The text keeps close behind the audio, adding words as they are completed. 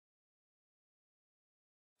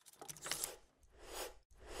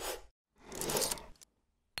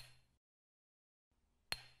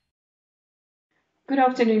Good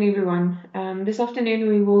afternoon, everyone. This afternoon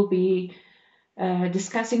we will be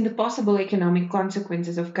discussing the possible economic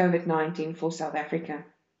consequences of COVID-19 for South Africa.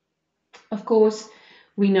 Of course,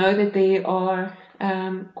 we know that there are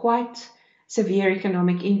quite severe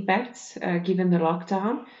economic impacts given the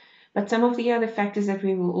lockdown, but some of the other factors that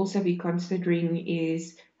we will also be considering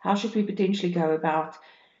is how should we potentially go about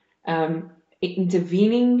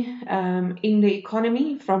intervening in the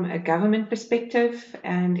economy from a government perspective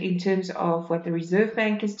and in terms of what the Reserve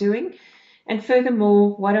Bank is doing. And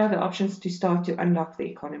furthermore, what are the options to start to unlock the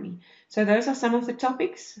economy? So those are some of the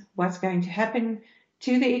topics. What's going to happen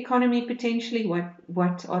to the economy potentially?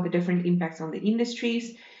 What are the different impacts on the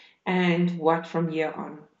industries? And what from here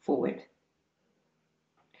on forward?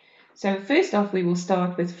 So first off, we will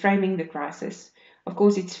start with framing the crisis. Of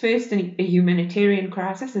course, it's first a humanitarian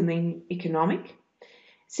crisis and then economic.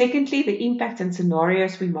 Secondly, the impact and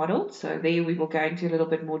scenarios we modeled. So there we will go into a little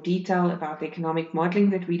bit more detail about the economic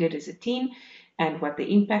modeling that we did as a team and what the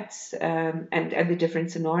impacts and the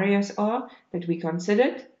different scenarios are that we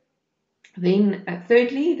considered. Then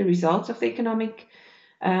thirdly, the results of the economic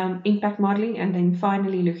impact modeling, and then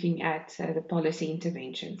finally looking at the policy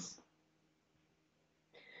interventions.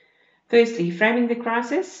 Firstly, framing the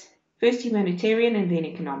crisis, first humanitarian and then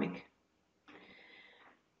economic.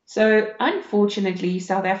 So unfortunately,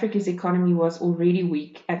 South Africa's economy was already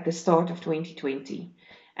weak at the start of 2020.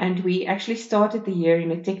 And we actually started the year in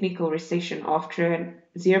a technical recession after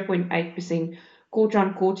a 0.8%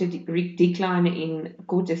 quarter-on-quarter decline in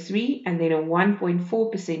quarter 3 and then a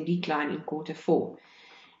 1.4% decline in quarter 4.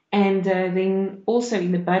 And then also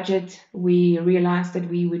in the budget, we realized that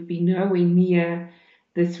we would be nowhere near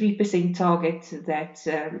the 3% target that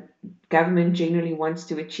government generally wants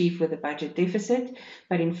to achieve with a budget deficit,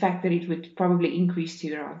 but in fact that it would probably increase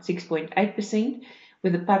to around 6.8%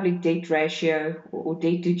 with a public debt ratio or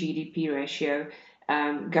debt to GDP ratio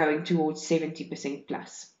going towards 70%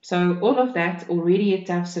 plus. So all of that already a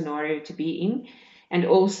tough scenario to be in, and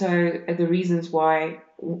also the reasons why,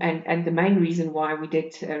 and the main reason why we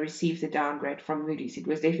did receive the downgrade from Moody's. It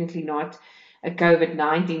was definitely not a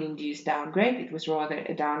COVID-19 induced downgrade. It was rather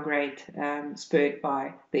a downgrade spurred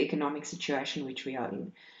by the economic situation which we are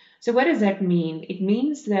in. So what does that mean? It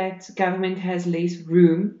means that government has less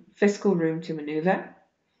room, fiscal room to maneuver,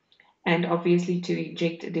 and obviously to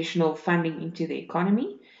inject additional funding into the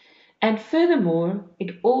economy. And furthermore,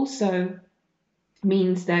 it also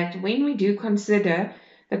means that when we do consider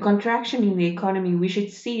the contraction in the economy, we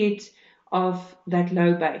should see it of that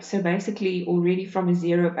low base. So basically already from a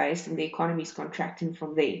zero base, and the economy is contracting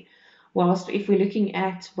from there. Whilst if we're looking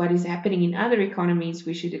at what is happening in other economies,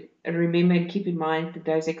 we should remember and keep in mind that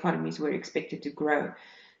those economies were expected to grow.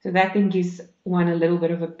 So that then gives one a little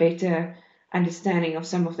bit of a better understanding of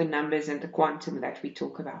some of the numbers and the quantum that we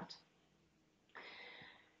talk about.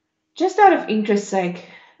 Just out of interest sake,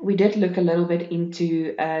 we did look a little bit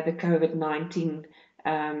into the COVID-19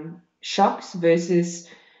 shocks versus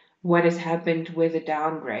what has happened with the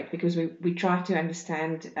downgrade, because we try to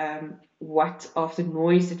understand what of the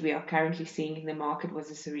noise that we are currently seeing in the market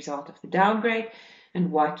was as a result of the downgrade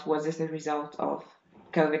and what was as a result of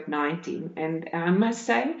COVID-19. And I must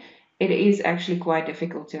say, it is actually quite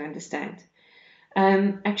difficult to understand.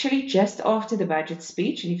 Actually, just after the budget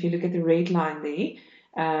speech, and if you look at the red line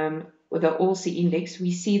there, with the ALSI index,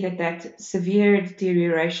 we see that severe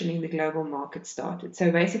deterioration in the global market started.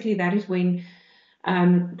 So basically that is when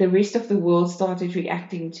the rest of the world started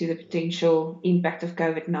reacting to the potential impact of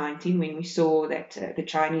COVID-19, when we saw that the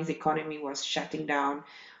Chinese economy was shutting down,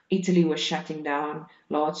 Italy was shutting down,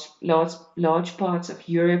 large parts of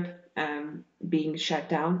Europe being shut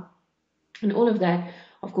down, and all of that,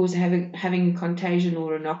 of course, having a contagion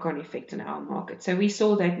or a knock-on effect on our market. So we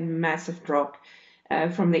saw that massive drop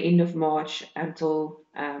from the end of March until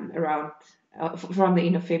from the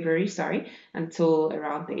end of February, until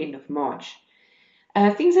around the end of March.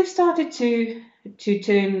 Things have started to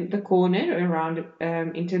turn the corner around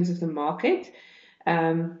in terms of the market,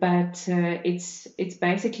 but it's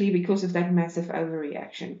basically because of that massive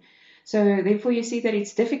overreaction. So therefore, you see that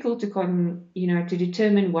it's difficult to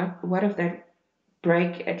determine what of that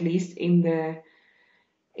break, at least in the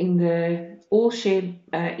all share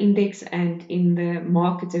index and in the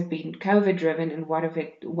markets, have been COVID driven, and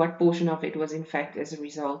what portion of it was in fact as a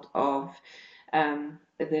result of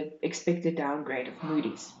the expected downgrade of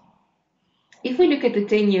Moody's. If we look at the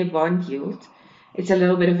 10-year bond yield, it's a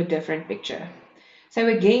little bit of a different picture. So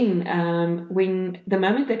again, when the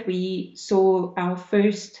moment that we saw our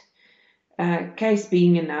first case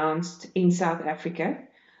being announced in South Africa,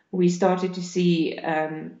 we started to see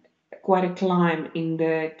quite a climb in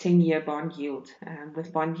the 10-year bond yield,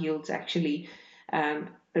 with bond yields actually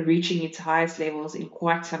reaching its highest levels in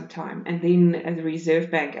quite some time. And then the Reserve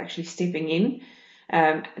Bank actually stepping in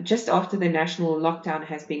just after the national lockdown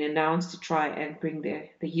has been announced to try and bring the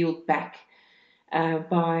yield back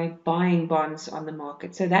by buying bonds on the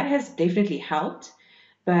market. So that has definitely helped.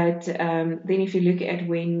 But then if you look at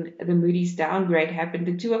when the Moody's downgrade happened,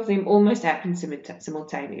 the two of them almost happened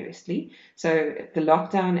simultaneously. So the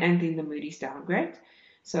lockdown and then the Moody's downgrade.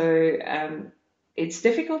 So it's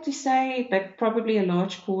difficult to say, but probably a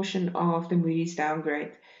large portion of the Moody's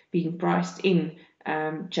downgrade being priced in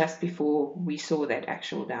just before we saw that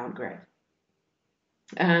actual downgrade.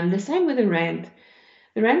 The same with the Rand.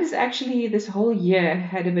 The Rand has actually this whole year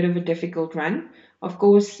had a bit of a difficult run. Of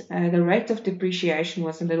course, the rate of depreciation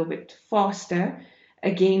was a little bit faster,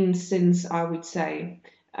 again, since I would say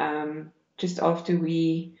just after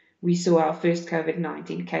we saw our first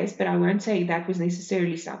COVID-19 case, but I won't say that was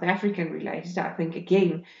necessarily South African related. I think,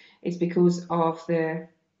 again, it's because of the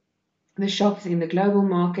shocks in the global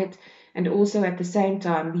market, and also at the same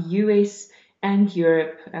time, the US and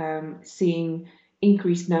Europe seeing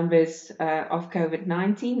increased numbers of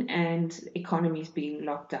COVID-19 and economies being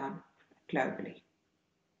locked down globally.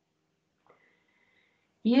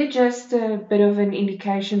 Here, just a bit of an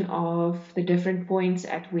indication of the different points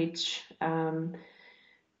at which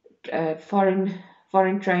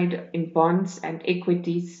foreign trade in bonds and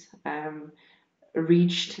equities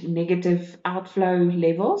reached negative outflow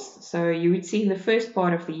levels. So you would see in the first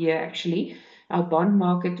part of the year, actually, our bond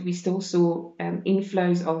market, we still saw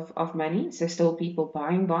inflows of money, so still people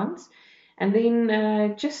buying bonds. And then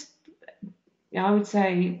I would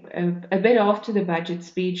say a bit after the budget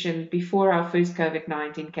speech and before our first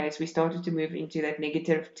COVID-19 case, we started to move into that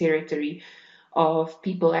negative territory of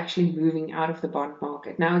people actually moving out of the bond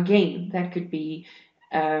market. Now, again, that could be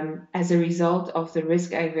as a result of the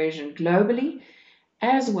risk aversion globally,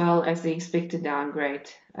 as well as the expected downgrade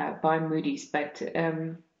by Moody's, but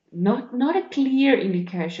not a clear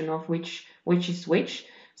indication of which is which.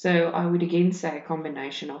 So I would again say a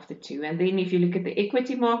combination of the two. And then if you look at the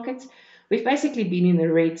equity markets, we've basically been in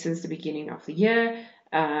the red since the beginning of the year,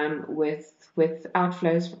 with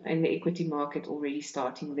outflows in the equity market already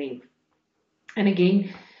starting then. And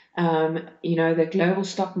again, the global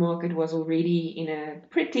stock market was already in a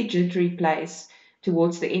pretty jittery place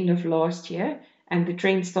towards the end of last year. And the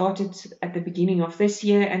trend started at the beginning of this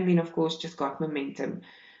year, and then, of course, just got momentum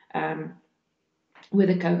with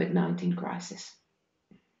the COVID-19 crisis.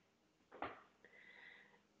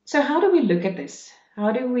 So how do we look at this?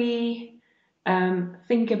 How do we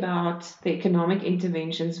think about the economic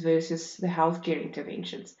interventions versus the healthcare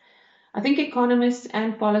interventions? I think economists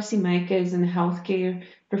and policymakers and healthcare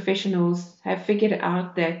professionals have figured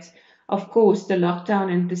out that, of course, the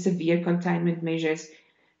lockdown and the severe containment measures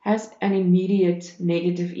has an immediate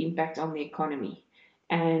negative impact on the economy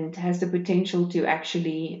and has the potential to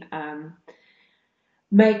actually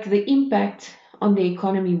make the impact on the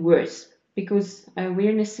economy worse, because we're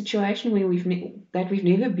in a situation where we've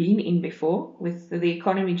never been in before, with the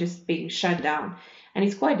economy just being shut down, and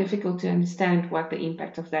it's quite difficult to understand what the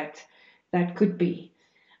impact of that could be.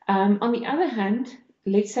 On the other hand,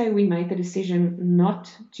 let's say we made the decision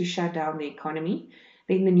not to shut down the economy,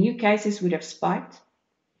 then the new cases would have spiked,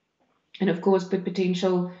 and of course put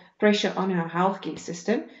potential pressure on our healthcare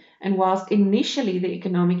system. And whilst initially the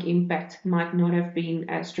economic impact might not have been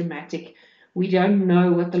as dramatic, we don't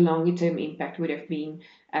know what the longer term impact would have been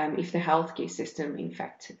if the healthcare system in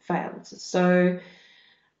fact fails. So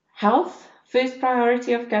health, first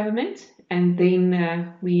priority of government, and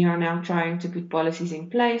then we are now trying to put policies in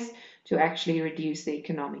place to actually reduce the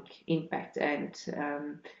economic impact and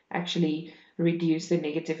actually reduce the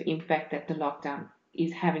negative impact that the lockdown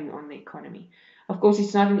is having on the economy. Of course,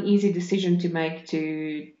 it's not an easy decision to make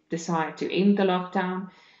to decide to end the lockdown,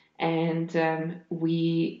 and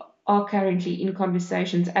we are currently in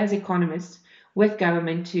conversations as economists with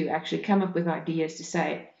government to actually come up with ideas to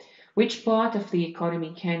say which part of the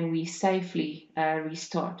economy can we safely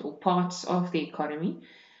restart, or parts of the economy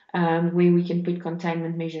where we can put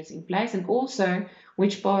containment measures in place, and also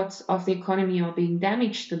which parts of the economy are being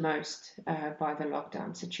damaged the most by the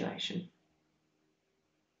lockdown situation.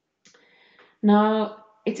 Now,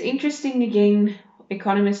 it's interesting, again,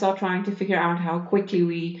 economists are trying to figure out how quickly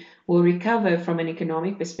we will recover from an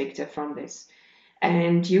economic perspective from this.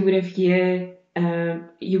 And you would have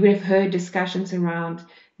heard discussions around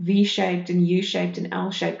V-shaped and U-shaped and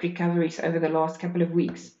L-shaped recoveries over the last couple of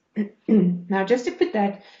weeks. Now, just to put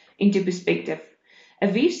that into perspective, a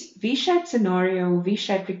V-shaped scenario or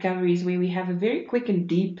V-shaped recovery is where we have a very quick and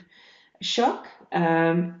deep shock,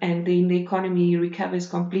 and then the economy recovers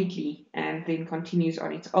completely and then continues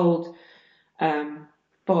on its old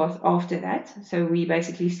path after that. So we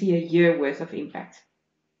basically see a year worth of impact.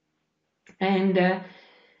 And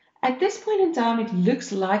at this point in time, it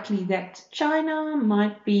looks likely that China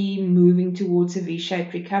might be moving towards a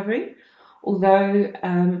V-shaped recovery, although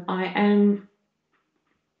I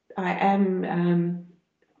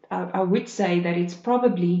would say that it's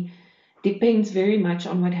probably depends very much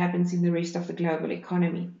on what happens in the rest of the global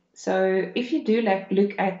economy. So if you do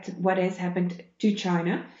look at what has happened to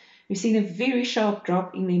China, we've seen a very sharp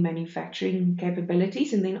drop in their manufacturing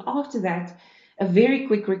capabilities, and then after that, a very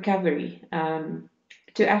quick recovery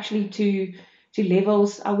to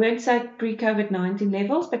levels, I won't say pre-COVID-19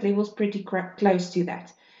 levels, but levels pretty close to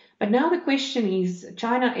that. But now the question is,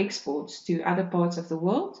 China exports to other parts of the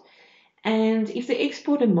world, and if the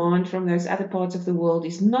export demand from those other parts of the world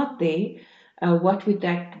is not there, what would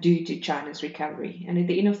that do to China's recovery? And at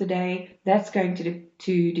the end of the day, that's going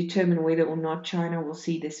to determine whether or not China will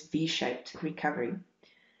see this V-shaped recovery.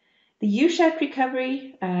 The U-shaped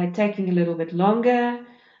recovery taking a little bit longer,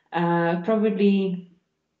 probably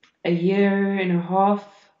a year and a half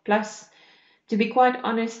plus. To be quite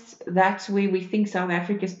honest, that's where we think South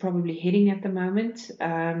Africa is probably heading at the moment.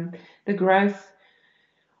 The growth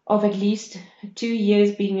of at least 2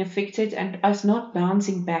 years being affected and us not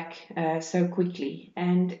bouncing back so quickly.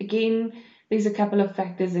 And again, there's a couple of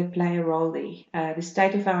factors that play a role there. The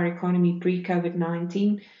state of our economy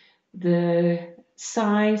pre-COVID-19, the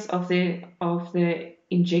size of the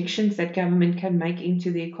injections that government can make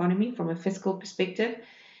into the economy from a fiscal perspective.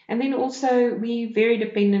 And then also we're very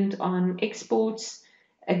dependent on exports,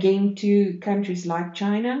 again, to countries like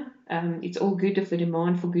China. It's all good if the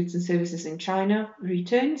demand for goods and services in China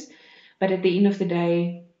returns, but at the end of the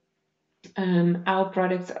day, our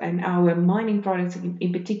products and our mining products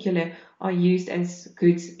in particular are used as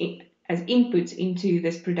goods, as inputs into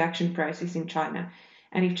this production process in China.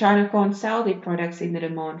 And if China can't sell their products, then the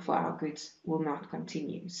demand for our goods will not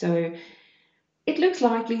continue. So it looks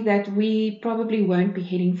likely that we probably won't be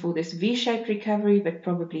heading for this V-shaped recovery, but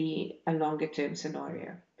probably a longer term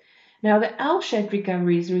scenario. Now, the L-shaped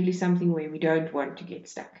recovery is really something where we don't want to get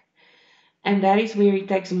stuck. And that is where it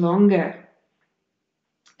takes longer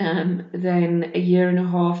than a year and a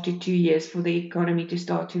half to 2 years for the economy to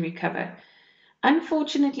start to recover.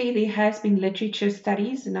 Unfortunately, there has been literature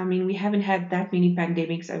studies, and I mean, we haven't had that many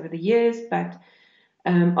pandemics over the years, but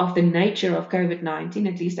of the nature of COVID-19,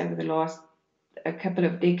 at least over the last a couple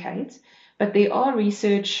of decades. But there are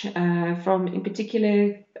research from, in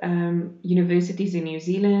particular, universities in New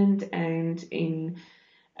Zealand and in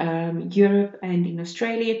Europe and in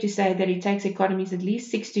Australia to say that it takes economies at least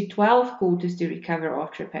 6 to 12 quarters to recover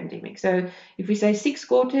after a pandemic. So if we say 6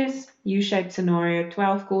 quarters, U-shaped scenario,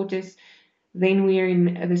 12 quarters, then we're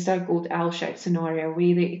in the so-called L-shaped scenario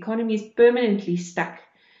where the economy is permanently stuck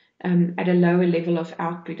at a lower level of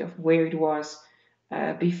output of where it was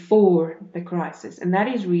before the crisis. And that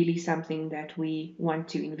is really something that we want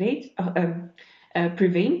to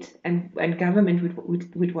prevent, and government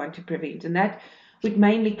would want to prevent. And that would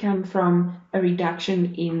mainly come from a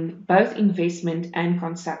reduction in both investment and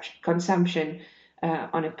consumption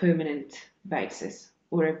on a permanent basis,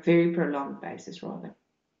 or a very prolonged basis rather.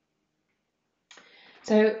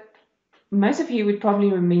 So most of you would probably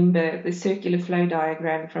remember the circular flow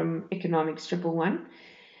diagram from Economics 111.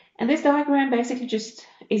 And this diagram basically just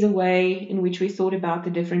is a way in which we thought about the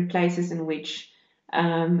different places in which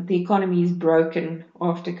the economy is broken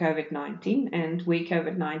after COVID-19 and where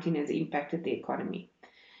COVID-19 has impacted the economy.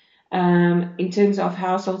 In terms of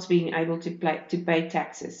households being able to pay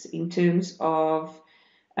taxes, in terms of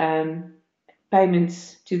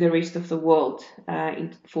payments to the rest of the world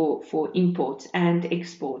for imports and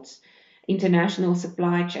exports, international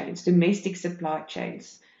supply chains, domestic supply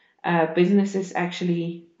chains, businesses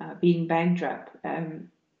actually being bankrupt,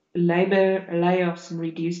 labor layoffs and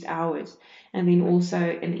reduced hours, and then also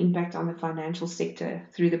an impact on the financial sector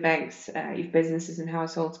through the banks if businesses and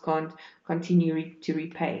households can't continue to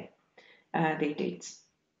repay their debts.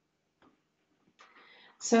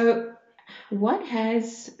 So what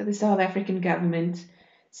has the South African government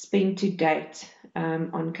spent to date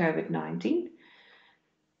on COVID-19?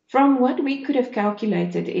 From what we could have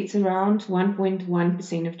calculated, it's around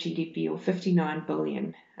 1.1% of GDP, or 59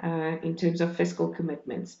 billion in terms of fiscal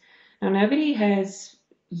commitments. Now, nobody has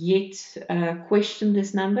yet questioned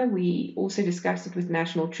this number. We also discussed it with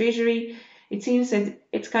National Treasury. It seems that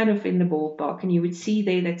it's kind of in the ballpark, and you would see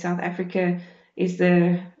there that South Africa is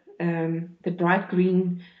the bright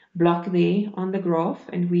green block there on the graph,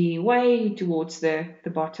 and we're way towards the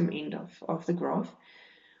bottom end of the graph,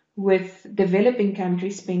 with developing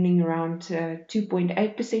countries spending around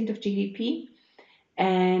 2.8% of GDP,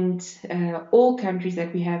 and all countries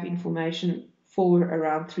that we have information for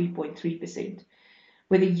around 3.3%.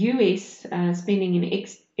 With the US spending in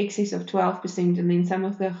excess of 12%, and then some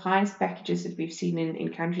of the highest packages that we've seen in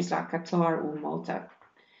countries like Qatar or Malta.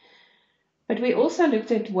 But we also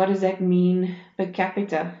looked at what does that mean per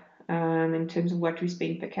capita in terms of what we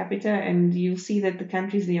spend per capita, and you'll see that the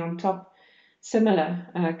countries there on top, similar,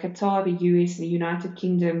 Qatar, the US, the United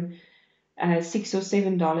Kingdom, $6 or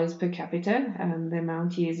 $7 per capita, the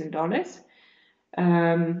amount here is in dollars.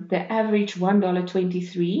 The average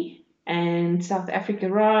 $1.23, and South Africa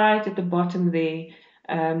right at the bottom there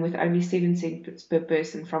with only 7 cents per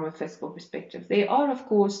person from a fiscal perspective. There are, of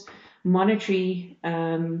course, monetary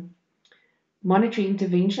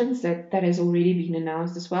interventions that has already been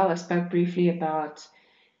announced as well. I spoke briefly about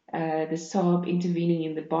the SAIT intervening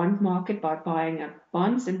in the bond market by buying up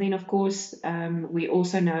bonds. And then, of course, we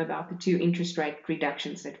also know about the 2 interest rate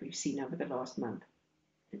reductions that we've seen over the last month.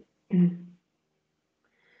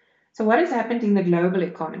 So what has happened in the global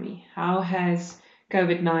economy? How has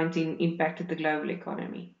COVID-19 impacted the global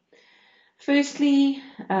economy? Firstly,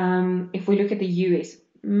 if we look at the US,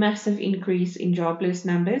 massive increase in jobless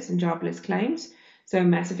numbers and jobless claims, so a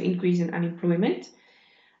massive increase in unemployment.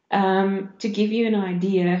 To give you an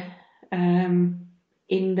idea, in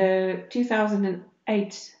the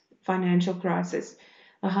 2008 financial crisis,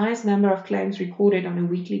 the highest number of claims recorded on a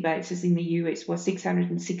weekly basis in the US was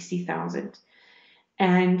 660,000.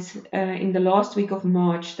 And in the last week of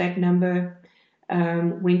March, that number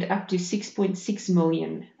went up to 6.6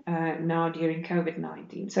 million now during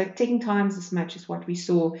COVID-19. So 10 times as much as what we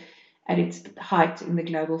saw at its height in the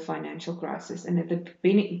global financial crisis. And at the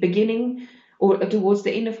beginning, or towards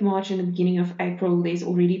the end of March and the beginning of April, there's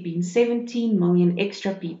already been 17 million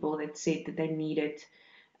extra people that said that they needed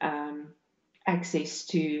access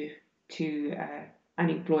to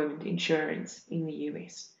unemployment insurance in the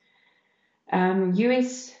US.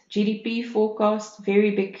 US GDP forecast,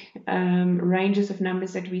 very big ranges of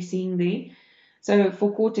numbers that we're seeing there. So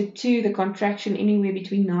for Q2, the contraction anywhere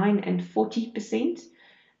between 9 and 40%,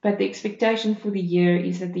 but the expectation for the year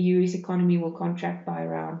is that the US economy will contract by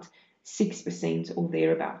around 6% or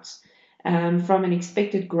thereabouts, from an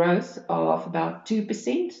expected growth of about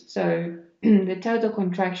 2%. So the total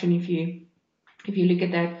contraction, if you look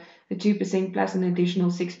at that, the 2% plus an additional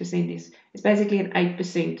 6% is basically an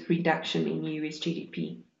 8% reduction in US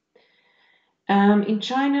GDP. In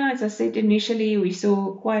China, as I said initially, we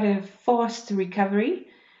saw quite a fast recovery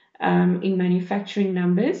in manufacturing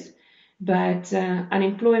numbers, but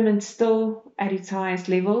unemployment still at its highest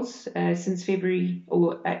levels since February,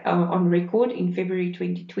 or on record in February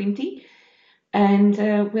 2020. And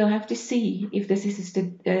we'll have to see if this is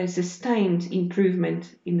a sustained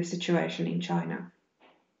improvement in the situation in China.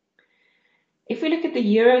 If we look at the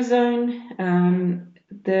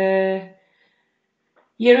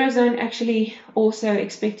Eurozone actually also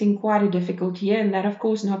expecting quite a difficult year, and that of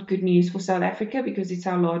course not good news for South Africa because it's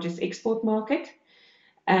our largest export market.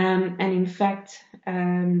 And in fact,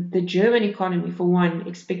 the German economy, for one,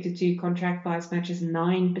 expected to contract by as much as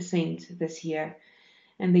 9% this year.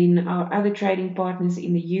 And then our other trading partners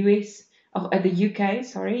in the UK,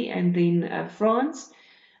 and then France,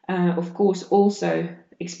 of course, also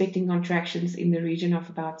expecting contractions in the region of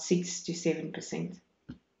about 6 to 7%.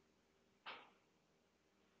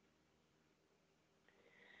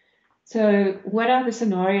 So what are the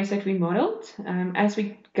scenarios that we modeled? As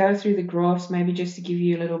we go through the graphs, maybe just to give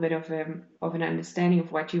you a little bit of an understanding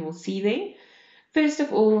of what you will see there. First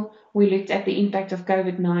of all, we looked at the impact of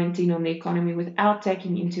COVID-19 on the economy without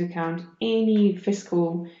taking into account any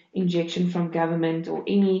fiscal injection from government or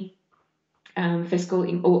any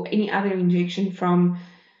or any other injection from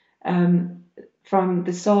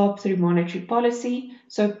the SARB through monetary policy.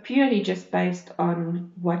 So purely just based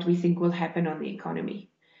on what we think will happen on the economy.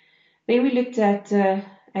 Then we looked at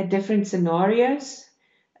different scenarios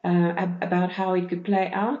about how it could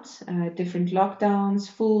play out, different lockdowns,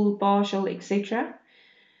 full, partial, etc.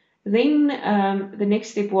 Then the next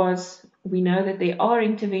step was, we know that there are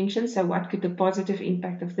interventions, so what could the positive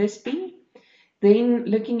impact of this be? Then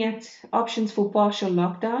looking at options for partial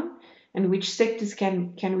lockdown and which sectors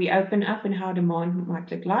can we open up and how demand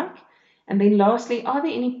might look like. And then lastly, are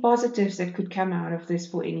there any positives that could come out of this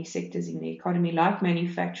for any sectors in the economy, like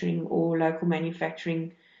manufacturing or local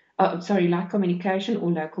manufacturing, like communication or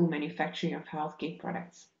local manufacturing of healthcare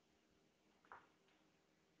products.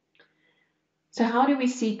 So how do we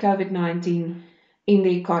see COVID-19 in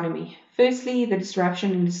the economy? Firstly, the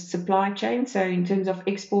disruption in the supply chain, so in terms of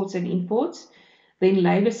exports and imports, then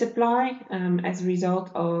labor supply as a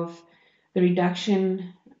result of the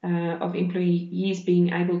reduction of employees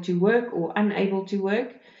being able to work or unable to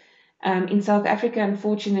work. In South Africa,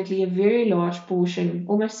 unfortunately, a very large portion,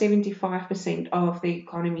 almost 75% of the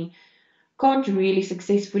economy, can't really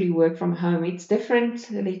successfully work from home. It's different,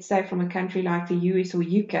 let's say, from a country like the US or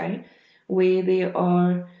UK, where there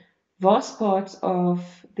are vast parts of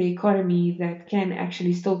the economy that can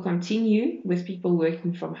actually still continue with people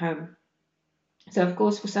working from home. So, of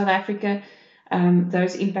course, for South Africa,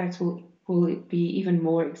 those impacts will be even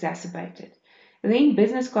more exacerbated. Then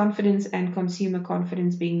business confidence and consumer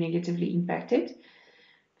confidence being negatively impacted.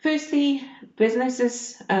 Firstly,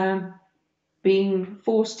 businesses being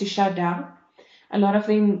forced to shut down. A lot of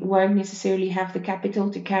them won't necessarily have the capital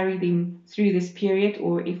to carry them through this period,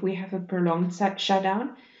 or if we have a prolonged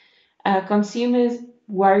shutdown. Consumers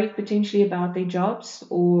worried potentially about their jobs,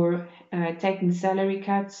 or taking salary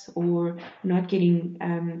cuts, or not getting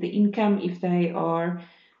the income if they are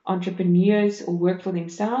entrepreneurs or work for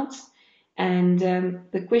themselves. And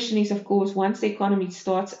the question is, of course, once the economy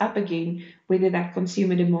starts up again, whether that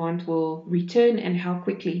consumer demand will return and how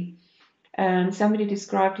quickly. Somebody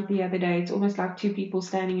described it the other day. It's almost like two people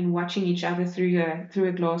standing and watching each other through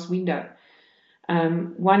a glass window.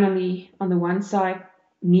 One on the one side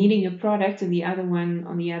needing a product, and the other one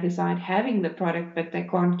on the other side having the product, but they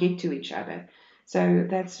can't get to each other. So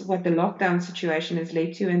that's what the lockdown situation has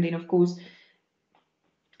led to. And then, of course,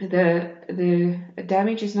 the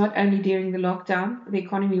damage is not only during the lockdown. The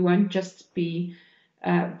economy won't just be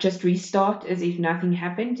just restart as if nothing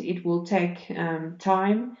happened. It will take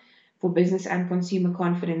time for business and consumer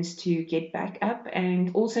confidence to get back up.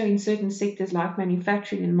 And also in certain sectors like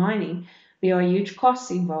manufacturing and mining, there are huge costs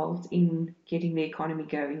involved in getting the economy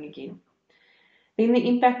going again. Then the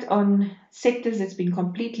impact on sectors that's been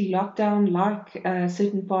completely locked down, like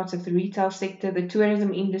certain parts of the retail sector, the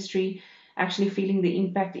tourism industry, actually feeling the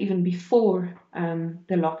impact even before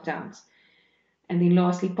the lockdowns. And then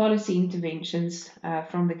lastly, policy interventions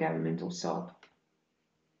from the government or SAIT.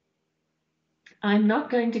 I'm not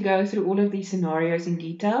going to go through all of these scenarios in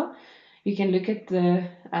detail. You can look at the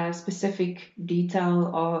specific detail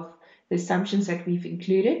of the assumptions that we've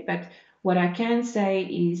included, but what I can say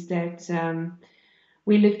is that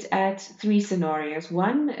we looked at three scenarios.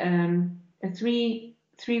 One, a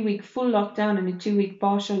three-week full lockdown and a 2-week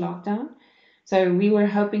partial lockdown. So we were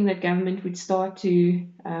hoping that government would start to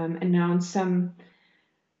announce some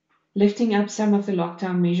lifting up some of the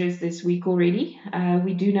lockdown measures this week already.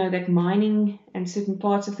 We do know that mining and certain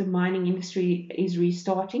parts of the mining industry is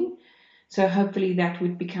restarting. So hopefully that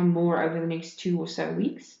would become more over the next 2 or so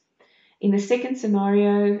weeks. In the second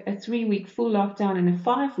scenario, a 3-week full lockdown and a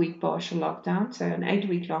 5-week partial lockdown, so an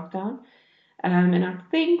 8-week lockdown. And I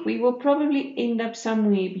think we will probably end up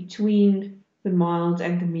somewhere between the mild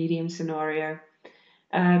and the medium scenario,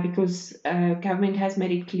 because government has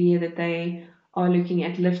made it clear that they are looking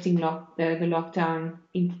at lifting the lockdown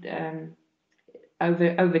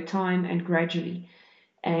over time and gradually.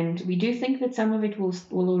 And we do think that some of it will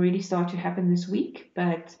already start to happen this week,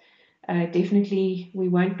 but definitely we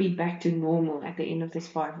won't be back to normal at the end of this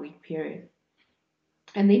 5-week period.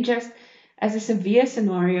 And then just as a severe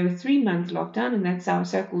scenario, a 3-month lockdown, and that's our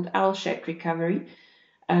so-called L-shaped recovery,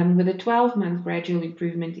 with a 12-month gradual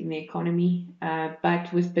improvement in the economy,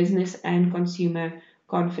 but with business and consumer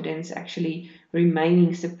confidence actually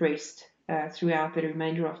remaining suppressed throughout the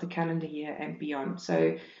remainder of the calendar year and beyond.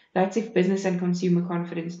 So that's if business and consumer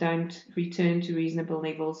confidence don't return to reasonable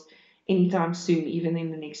levels anytime soon, even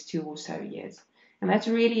in the next 2 or so years. And that's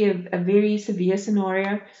really a very severe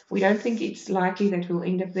scenario. We don't think it's likely that we'll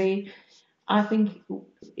end up there. I think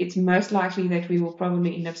it's most likely that we will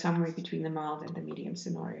probably end up somewhere between the mild and the medium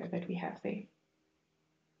scenario that we have there.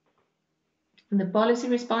 And the policy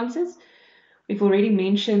responses, we've already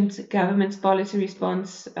mentioned government's policy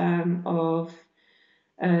response of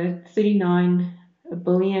 39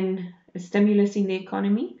 billion stimulus in the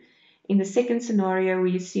economy. In the second scenario,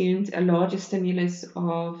 we assumed a larger stimulus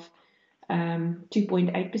of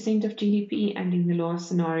 2.8% of GDP, and in the last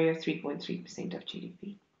scenario, 3.3% of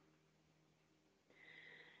GDP.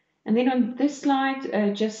 And then on this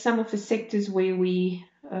slide, just some of the sectors where we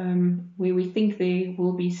think there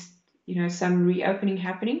will be, some reopening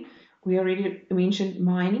happening. We already mentioned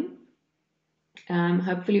mining,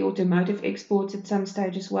 hopefully automotive exports at some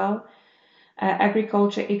stage as well,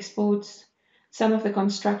 agriculture exports, some of the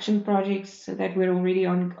construction projects that were already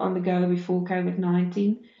on the go before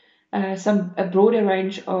COVID-19, a broader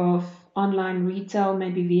range of online retail,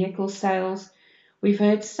 maybe vehicle sales. We've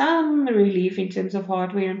heard some relief in terms of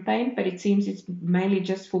hardware and paint, but it seems it's mainly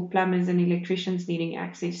just for plumbers and electricians needing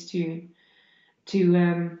access to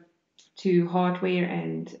hardware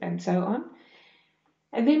and so on.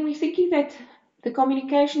 And then we're thinking that the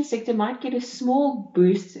communication sector might get a small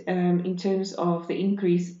boost in terms of the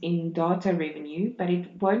increase in data revenue, but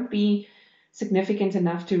it won't be significant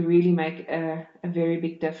enough to really make a very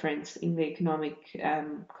big difference in the economic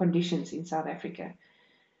conditions in South Africa.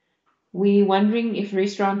 We're wondering if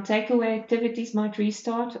restaurant takeaway activities might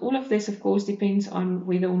restart. All of this, of course, depends on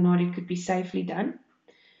whether or not it could be safely done.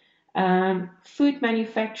 Food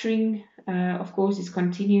manufacturing, of course, is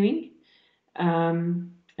continuing.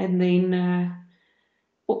 And then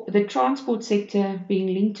the transport sector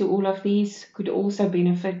being linked to all of these could also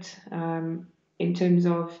benefit in terms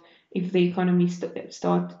of if the economy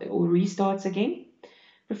start or restarts again.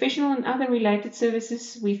 Professional and other related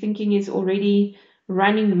services, we're thinking is already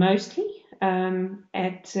running mostly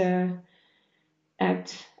at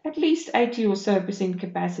least 80 or so %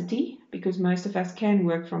 capacity, because most of us can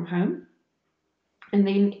work from home. And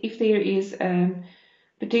then if there is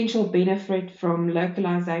potential benefit from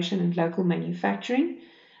localization and local manufacturing,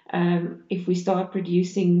 if we start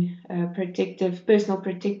producing personal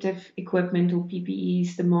protective equipment or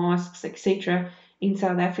PPEs, the masks, etc., in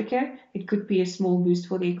South Africa, it could be a small boost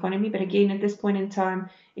for the economy. But again, at this point in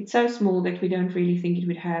time, it's so small that we don't really think it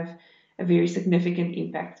would have a very significant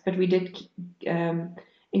impact. But we did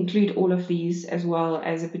include all of these as well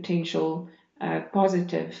as a potential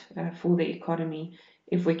positive for the economy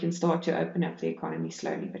if we can start to open up the economy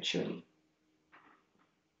slowly but surely.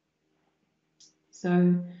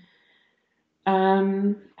 So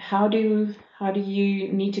how do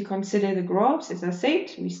you need to consider the graphs? As I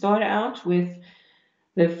said, we start out with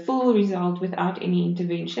the full result without any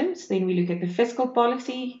interventions. Then we look at the fiscal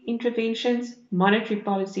policy interventions, monetary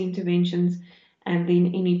policy interventions, and then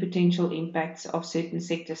any potential impacts of certain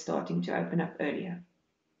sectors starting to open up earlier.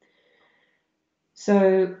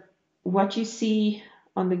 So what you see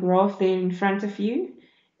on the graph there in front of you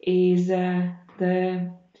is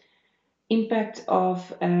the impact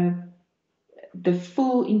of the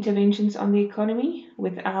full interventions on the economy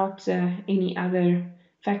without any other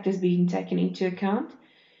factors being taken into account.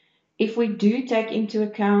 If we do take into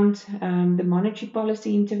account the monetary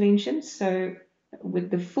policy interventions, so with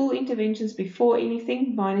the full interventions before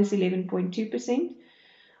anything, minus 11.2%,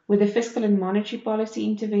 with the fiscal and monetary policy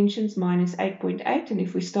interventions, minus 8.8%, and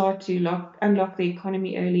if we start to unlock the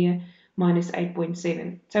economy earlier, minus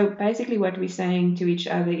 8.7%. So basically what we're saying to each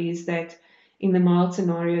other is that in the mild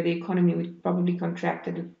scenario, the economy would probably contract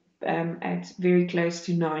at very close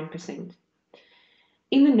to 9%.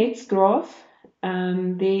 In the next graph,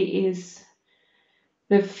 there is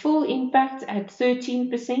the full impact at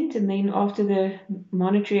 13%, and then after the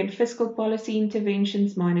monetary and fiscal policy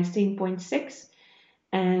interventions, minus 10.6%.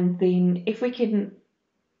 And then if we can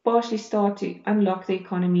partially start to unlock the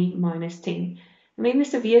economy, minus 10%. And then the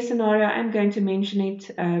severe scenario, I'm going to mention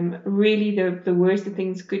it, really the worst that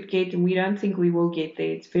things could get, and we don't think we will get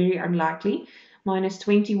there. It's very unlikely, minus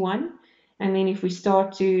 21%. And then if we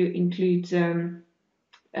start to include some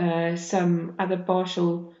other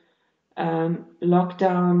partial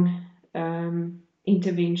lockdown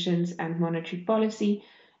interventions and monetary policy,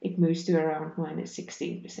 it moves to around minus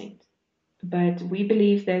 16%. But we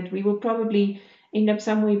believe that we will probably end up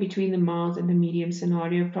somewhere between the mild and the medium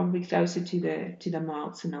scenario, probably closer to the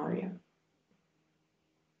mild scenario.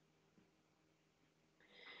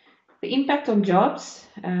 The impact on jobs,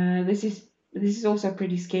 this is also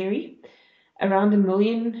pretty scary. Around 1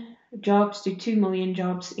 million jobs to 2 million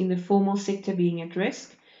jobs in the formal sector being at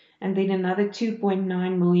risk, and then another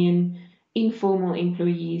 2.9 million informal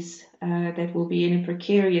employees that will be in a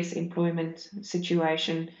precarious employment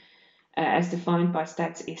situation as defined by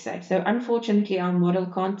Stats SA. So unfortunately, our model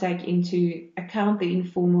can't take into account the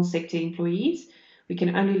informal sector employees. We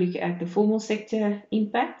can only look at the formal sector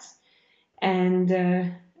impacts, and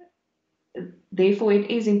therefore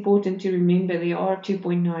it is important to remember there are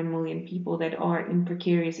 2.9 million people that are in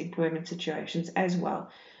precarious employment situations as well,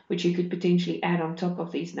 which you could potentially add on top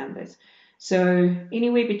of these numbers. So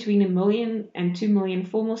anywhere between 1 million and 2 million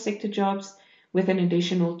formal sector jobs, with an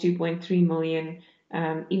additional 2.3 million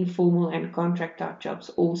informal and contract type jobs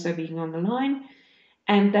also being on the line.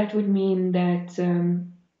 And that would mean that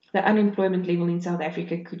the unemployment level in South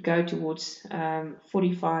Africa could go towards 40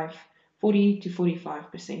 to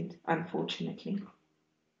 45%, unfortunately.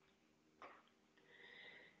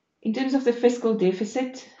 In terms of the fiscal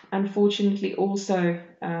deficit, unfortunately also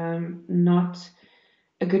not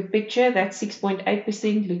a good picture. That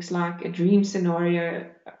 6.8% looks like a dream scenario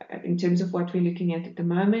in terms of what we're looking at the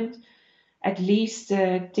moment. At least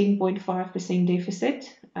a 10.5%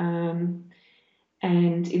 deficit, and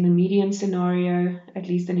in the medium scenario, at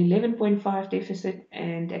least an 11.5% deficit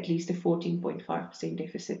and at least a 14.5%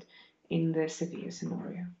 deficit in the severe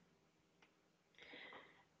scenario.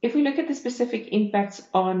 If we look at the specific impacts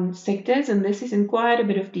on sectors, and this is in quite a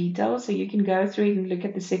bit of detail, so you can go through it and look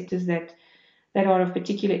at the sectors that are of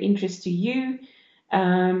particular interest to you.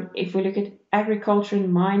 If we look at agriculture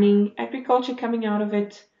and mining, agriculture coming out of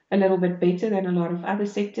it a little bit better than a lot of other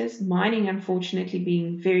sectors. Mining, unfortunately,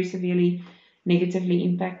 being very severely negatively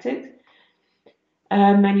impacted.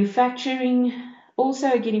 Manufacturing,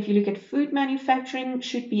 also, again, if you look at food manufacturing,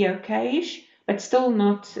 should be okay-ish, but still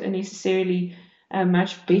not necessarily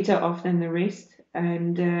much better off than the rest.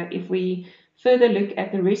 And if we further look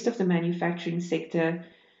at the rest of the manufacturing sector,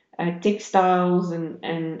 textiles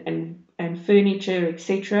and furniture,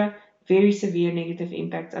 etc., very severe negative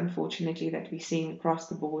impacts, unfortunately, that we're seeing across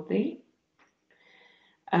the board there.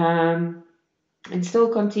 And still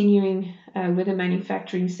continuing with the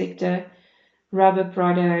manufacturing sector, rubber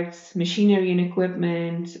products, machinery and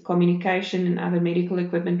equipment, communication and other medical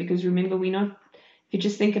equipment, because remember, we're not, if you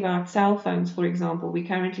just think about cell phones, for example, we're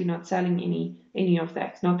currently not selling any of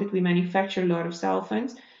that. Not that we manufacture a lot of cell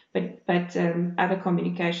phones, but other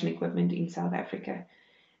communication equipment in South Africa.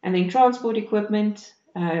 And then transport equipment,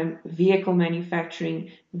 vehicle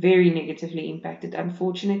manufacturing, very negatively impacted,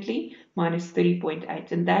 unfortunately, minus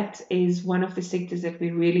 30.8. And that is one of the sectors that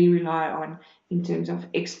we really rely on in terms of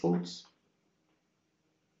exports.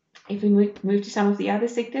 If we move to some of the other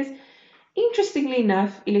sectors, interestingly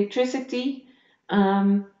enough, electricity,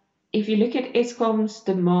 if you look at Eskom's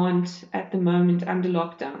demand at the moment under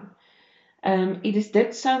lockdown, it has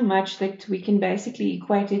dipped so much that we can basically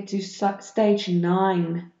equate it to stage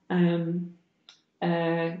 9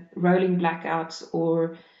 rolling blackouts,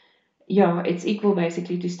 or it's equal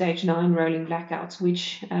basically to stage 9 rolling blackouts,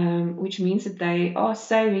 which means that they are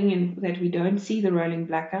saving and that we don't see the rolling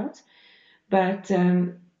blackouts, but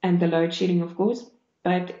and the load shedding, of course,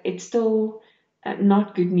 but it's still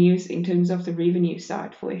not good news in terms of the revenue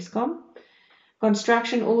side for Eskom.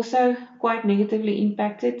 Construction also quite negatively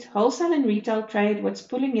impacted. Wholesale and retail trade, what's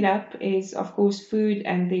pulling it up is, of course, food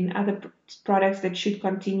and then other products that should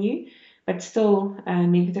continue, but still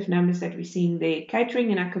negative numbers that we're seeing there. Catering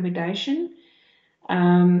and accommodation,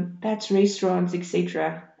 that's restaurants,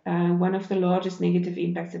 etc. One of the largest negative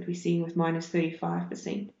impacts that we're seeing with minus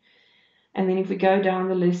 35%. And then if we go down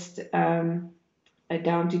the list,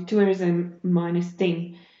 down to tourism, minus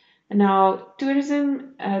 10. Now,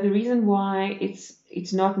 tourism, the reason why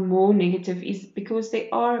it's not more negative is because there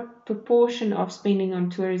are a proportion of spending on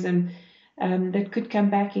tourism that could come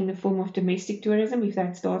back in the form of domestic tourism if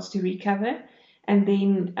that starts to recover. And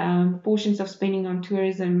then portions of spending on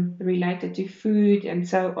tourism related to food and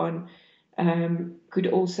so on could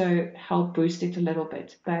also help boost it a little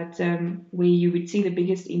bit. But where you would see the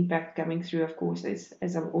biggest impact coming through, of course, is,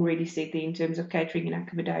 as I've already said there, in terms of catering and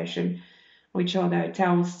accommodation, which are the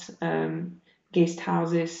hotels, guest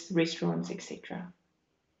houses, restaurants, etc.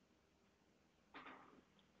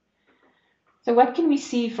 So what can we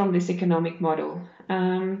see from this economic model?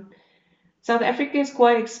 South Africa is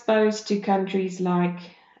quite exposed to countries like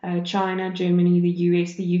China, Germany, the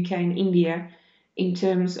US, the UK, and India in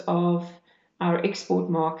terms of our export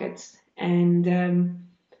markets. And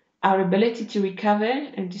our ability to recover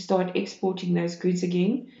and to start exporting those goods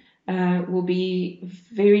again will be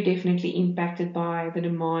very definitely impacted by the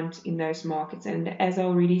demand in those markets. And as I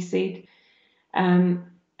already said,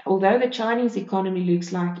 although the Chinese economy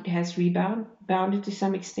looks like it has rebounded to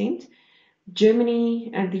some extent,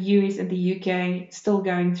 Germany and the US and the UK still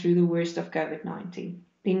going through the worst of COVID-19.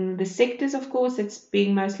 Then the sectors, of course, that's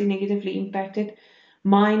being mostly negatively impacted: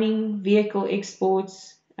 mining, vehicle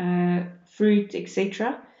exports, fruit,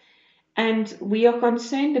 etc. And we are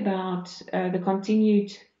concerned about the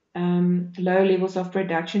continued low levels of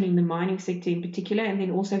production in the mining sector in particular, and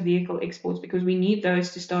then also vehicle exports, because we need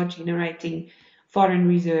those to start generating foreign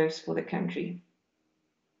reserves for the country.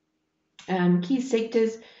 Key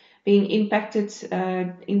sectors being impacted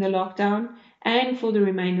in the lockdown and for the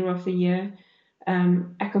remainder of the year: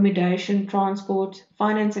 accommodation, transport,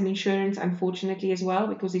 finance and insurance, unfortunately as well,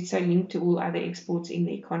 because it's so linked to all other exports in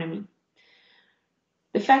the economy.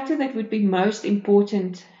 The factor that would be most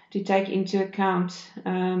important to take into account,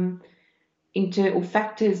 or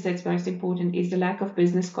factors that's most important, is the lack of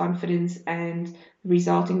business confidence and the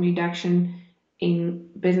resulting reduction in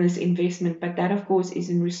business investment. But that, of course, is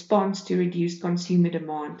in response to reduced consumer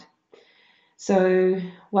demand. So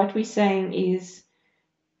what we're saying is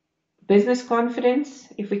business confidence,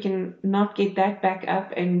 if we can not get that back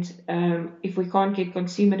up, and if we can't get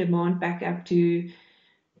consumer demand back up to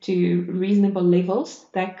reasonable levels,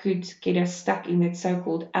 that could get us stuck in that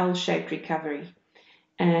so-called L-shaped recovery.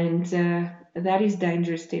 And that is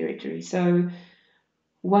dangerous territory. So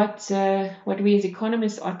what we as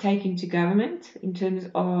economists are taking to government in terms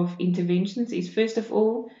of interventions is, first of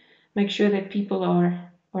all, make sure that people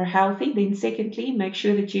are healthy. Then secondly, make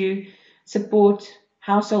sure that you support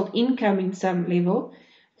household income in some level.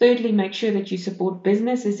 Thirdly, make sure that you support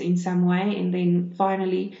businesses in some way. And then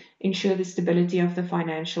finally, ensure the stability of the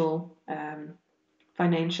financial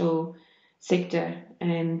sector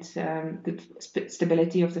and the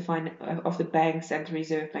stability of the banks and the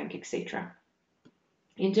Reserve Bank, etc.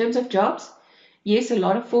 In terms of jobs, yes, a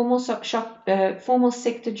lot of formal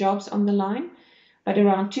sector jobs on the line, but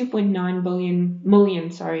around 2.9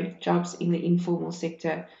 million jobs in the informal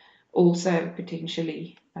sector also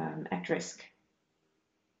potentially at risk.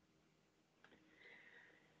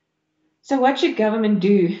 So what should government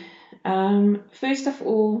do? First of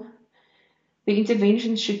all, the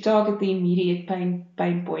interventions should target the immediate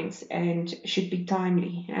pain points and should be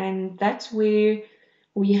timely. And that's where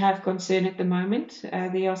we have concern at the moment.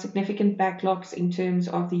 There are significant backlogs in terms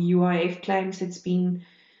of the UIF claims that's been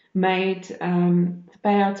made. The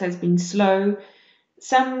payouts has been slow.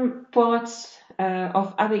 Some parts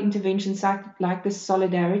of other interventions, like the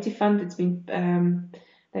Solidarity Fund,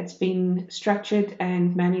 that's been structured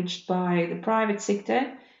and managed by the private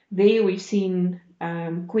sector. There we've seen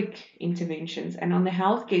quick interventions. And on the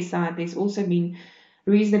healthcare side, there's also been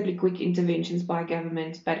reasonably quick interventions by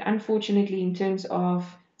government. But unfortunately, in terms of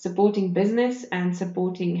supporting business and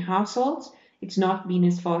supporting households, it's not been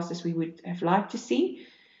as fast as we would have liked to see.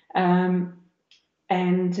 And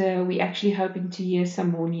we're actually hoping to hear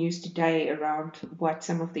some more news today around what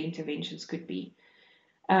some of the interventions could be.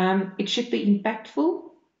 It should be impactful.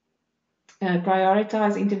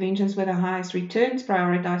 Prioritize interventions with the highest returns,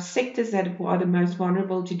 prioritize sectors that are the most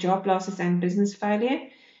vulnerable to job losses and business failure,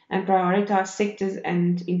 and prioritize sectors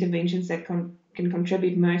and interventions that can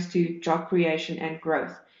contribute most to job creation and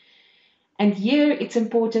growth. And here it's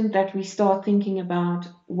important that we start thinking about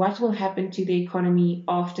what will happen to the economy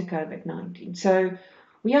after COVID-19. So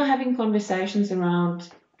we are having conversations around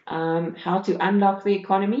how to unlock the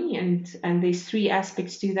economy, and there's three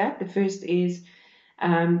aspects to that. The first is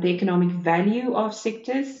the economic value of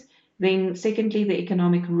sectors, then secondly, the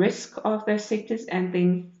economic risk of those sectors, and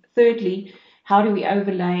then thirdly, how do we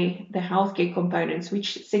overlay the healthcare components?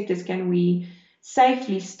 Which sectors can we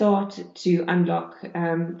safely start to unlock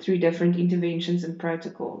through different interventions and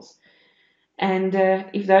protocols? And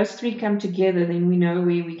if those three come together, then we know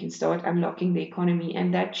where we can start unlocking the economy,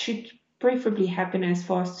 and that should preferably happen as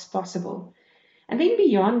fast as possible. And then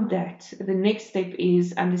beyond that, the next step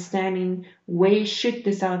is understanding where should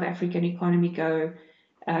the South African economy go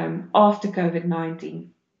after COVID-19.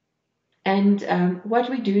 And what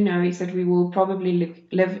we do know is that we will probably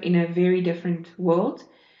live in a very different world.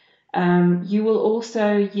 You will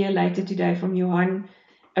also hear later today from Johan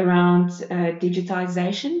around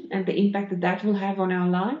digitization and the impact that that will have on our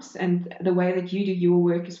lives and the way that you do your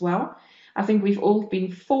work as well. I think we've all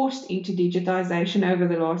been forced into digitization over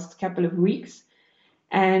the last couple of weeks.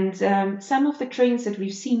 And some of the trends that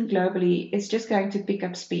we've seen globally is just going to pick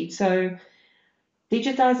up speed. So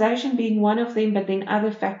digitization being one of them, but then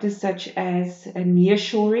other factors such as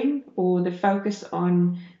nearshoring or the focus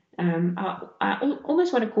on, I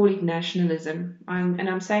almost want to call it nationalism. And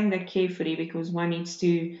I'm saying that carefully because one needs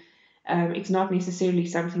to, it's not necessarily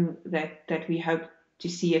something that we hope to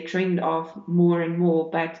see a trend of more and more.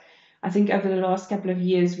 But I think over the last couple of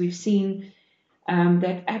years, we've seen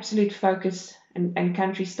that absolute focus and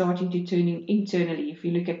countries starting to turn in internally. If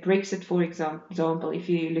you look at Brexit, for example, if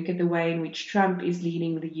you look at the way in which Trump is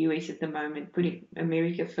leading the US at the moment, putting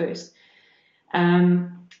America first,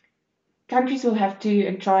 countries will have to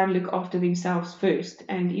and try and look after themselves first.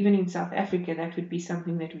 And even in South Africa, that would be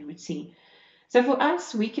something that we would see. So for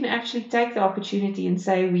us, we can actually take the opportunity and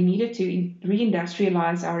say we needed to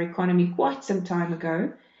reindustrialize our economy quite some time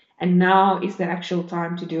ago, and now is the actual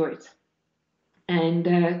time to do it. And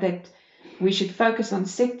that we should focus on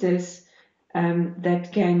sectors that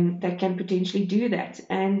can potentially do that.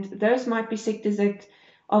 And those might be sectors that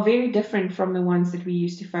are very different from the ones that we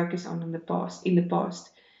used to focus on in the past.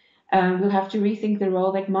 We'll have to rethink the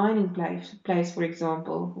role that mining plays, for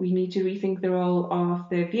example. We need to rethink the role of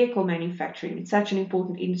the vehicle manufacturing. It's such an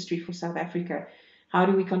important industry for South Africa. How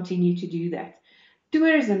do we continue to do that?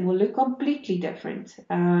 Tourism will look completely different.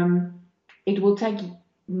 It will take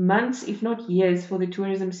months, if not years, for the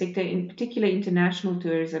tourism sector, in particular international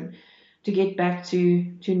tourism, to get back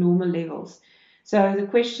to normal levels. So the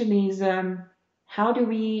question is, how do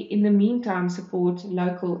we, in the meantime, support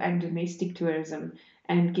local and domestic tourism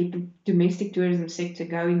and get the domestic tourism sector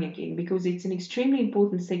going again? Because it's an extremely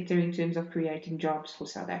important sector in terms of creating jobs for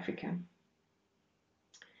South Africa.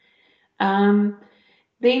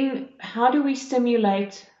 Then how do we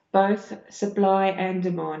stimulate both supply and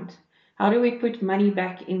demand? How do we put money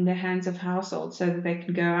back in the hands of households so that they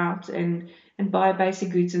can go out and buy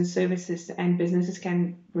basic goods and services, and businesses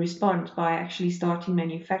can respond by actually starting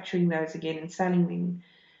manufacturing those again and selling them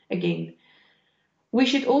again? We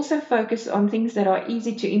should also focus on things that are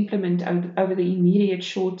easy to implement over the immediate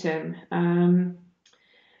short term.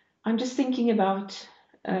 I'm just thinking about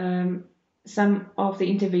some of the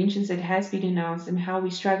interventions that has been announced and how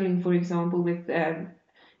we're struggling, for example, with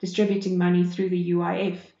distributing money through the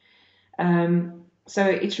UIF. So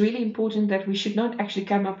it's really important that we should not actually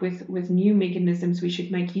come up with new mechanisms. We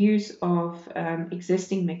should make use of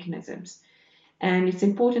existing mechanisms. And it's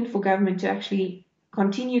important for government to actually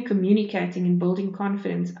continue communicating and building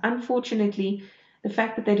confidence. Unfortunately, the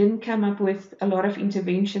fact that they didn't come up with a lot of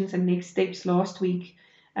interventions and next steps last week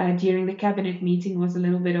during the cabinet meeting was a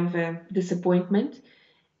little bit of a disappointment.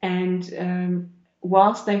 And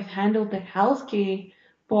whilst they've handled the healthcare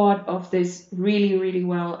part of this really, really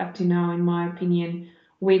well up to now, in my opinion,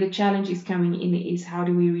 where the challenge is coming in is how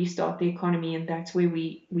do we restart the economy, and that's where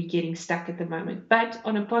we're getting stuck at the moment. But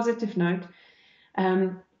on a positive note,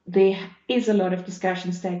 there is a lot of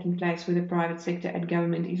discussions taking place where the private sector and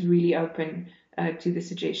government is really open to the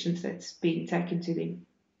suggestions that's being taken to them.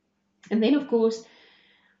 And then, of course,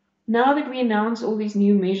 now that we announce all these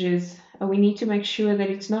new measures, we need to make sure that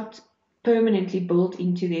it's not permanently built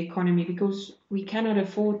into the economy, because we cannot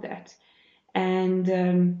afford that.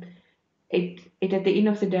 And it at the end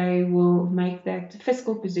of the day will make that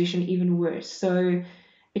fiscal position even worse. So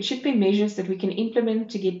it should be measures that we can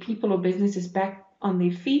implement to get people or businesses back on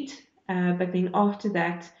their feet, but then after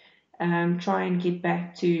that, try and get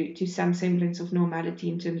back to some semblance of normality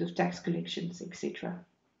in terms of tax collections, etc.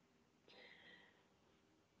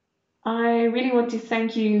 I really want to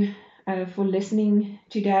thank you for listening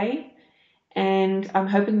today, and I'm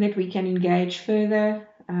hoping that we can engage further.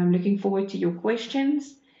 I'm looking forward to your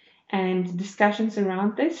questions and discussions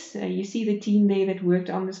around this. You see the team there that worked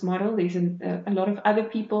on this model. There's a lot of other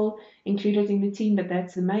people included in the team, but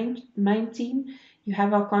that's the main team. You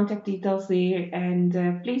have our contact details there,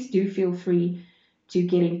 and please do feel free to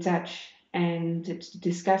get in touch and to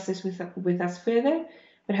discuss this with us further.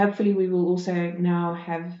 But hopefully we will also now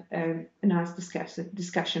have a nice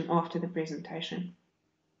discussion after the presentation.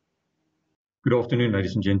 Good afternoon,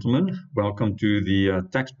 ladies and gentlemen. Welcome to the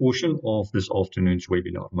tax portion of this afternoon's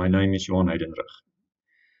webinar. My name is Johan Heydenrych.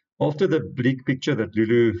 After the bleak picture that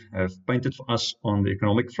Lulu have painted for us on the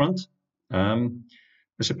economic front, I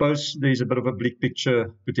suppose there's a bit of a bleak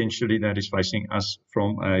picture potentially that is facing us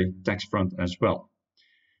from a tax front as well.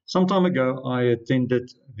 Some time ago, I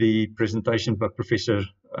attended the presentation by Professor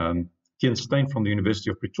Tian Steyn from the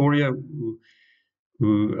University of Pretoria,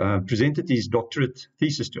 who presented his doctorate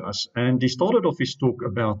thesis to us, and he started off his talk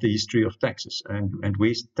about the history of taxes and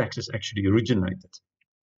where taxes actually originated.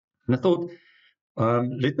 And I thought,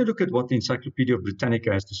 let me look at what the Encyclopedia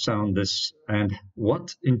Britannica has to say on this and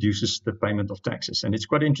what induces the payment of taxes. And it's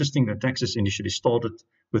quite interesting that taxes initially started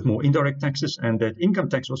with more indirect taxes, and that income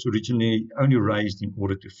tax was originally only raised in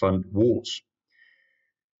order to fund wars.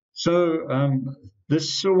 So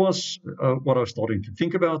this was what I was starting to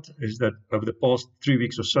think about, is that over the past 3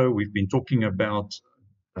 weeks or so, we've been talking about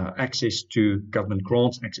access to government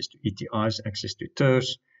grants, access to ETIs, access to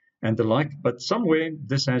TERS, and the like. But somewhere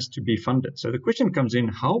this has to be funded. So the question comes in,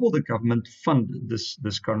 how will the government fund this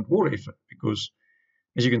current war effort? Because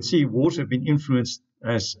as you can see, wars have been influenced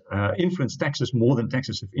taxes more than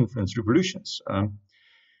taxes have influenced revolutions.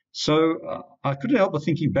 So I couldn't help but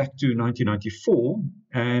thinking back to 1994,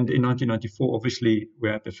 and in 1994, obviously, we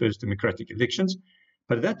had the first democratic elections.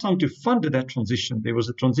 But at that time, to fund that transition, there was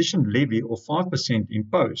a transition levy of 5%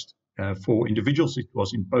 imposed. For individuals, it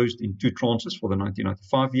was imposed in 2 tranches. For the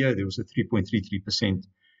 1995 year, there was a 3.33%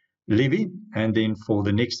 levy. And then for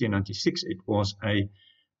the next year, 96, it was a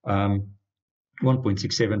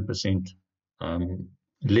 1.67%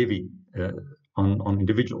 levy on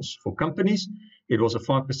individuals. For companies, it was a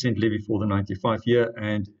 5% levy for the 95 year,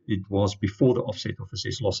 and it was before the offset of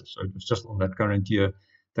assessed losses. So it was just on that current year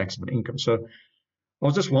taxable income. So I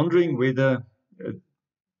was just wondering whether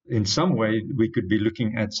in some way we could be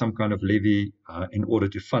looking at some kind of levy in order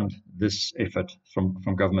to fund this effort from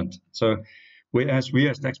government. So whereas we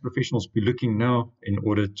as tax professionals be looking now in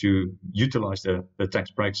order to utilize the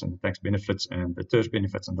tax breaks and the tax benefits and the TERS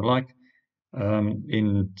benefits and the like,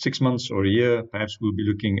 in 6 months or a year, perhaps we'll be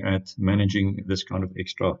looking at managing this kind of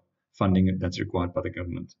extra funding that's required by the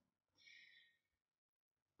government.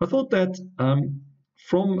 I thought that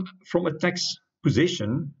from a tax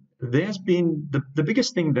position, there's been the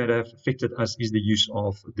biggest thing that have affected us is the use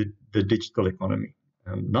of the digital economy.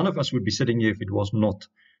 None of us would be sitting here if it was not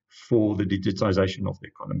for the digitization of the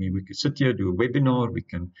economy. We could sit here, do a webinar, we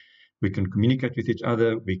can communicate with each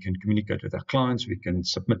other, we can communicate with our clients, we can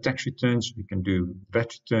submit tax returns, we can do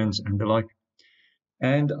VAT returns and the like.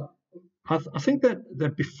 And I think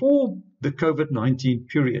that before the COVID-19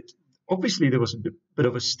 period, obviously there was a bit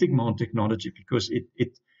of a stigma on technology because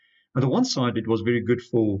it on the one side, it was very good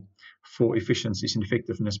for efficiencies and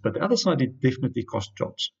effectiveness, but the other side, it definitely cost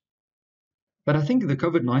jobs. But I think the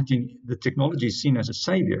COVID-19, the technology is seen as a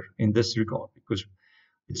savior in this regard, because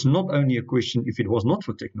it's not only a question, if it was not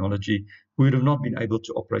for technology, we would have not been able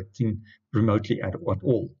to operate remotely at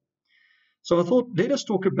all. So I thought, let us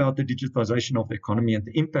talk about the digitization of the economy and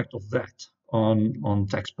the impact of that on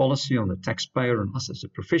tax policy, on the taxpayer, and us as a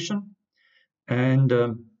profession, and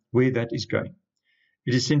where that is going.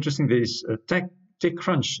 It is interesting, there is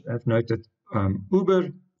TechCrunch have noted Uber,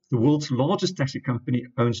 the world's largest taxi company,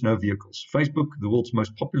 owns no vehicles. Facebook, the world's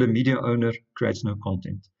most popular media owner, creates no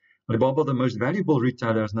content. Alibaba, the most valuable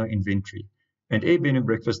retailer, has no inventory. And Airbnb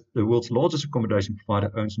Breakfast, the world's largest accommodation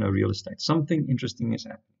provider, owns no real estate. Something interesting is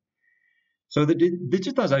happening. So the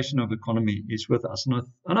digitization of the economy is with us.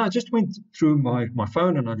 And I just went through my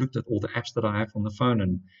phone and I looked at all the apps that I have on the phone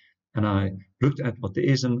and I looked at what there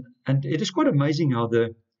is. And it is quite amazing how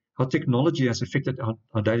technology has affected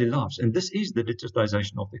our daily lives. And this is the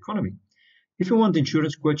digitization of the economy. If you want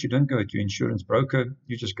insurance quotes, you don't go to insurance broker.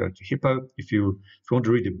 You just go to Hippo. If you want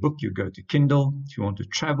to read a book, you go to Kindle. If you want to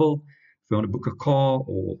travel, if you want to book a car,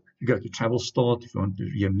 or you go to Travel Start. If you want to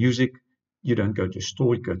hear music, you don't go to a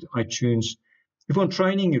store, you go to iTunes. If you want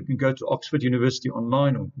training, you can go to Oxford University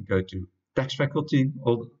online, or you can go to tax faculty.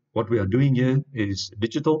 All what we are doing here is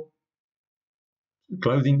digital.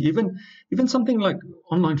 Clothing, even something like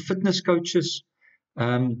online fitness coaches,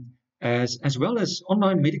 as well as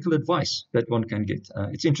online medical advice that one can get.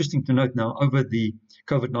 It's interesting to note now, over the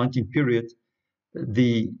COVID-19 period,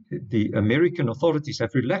 the American authorities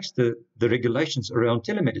have relaxed the regulations around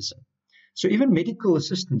telemedicine. So even medical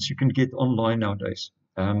assistance you can get online nowadays.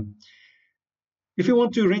 If you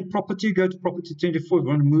want to rent property, go to Property 24. If you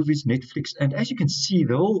want movies, Netflix. And as you can see,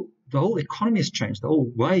 the whole economy has changed. The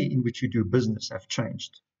whole way in which you do business have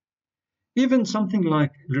changed. Even something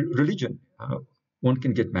like religion. One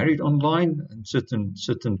can get married online in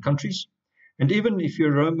certain countries. And even if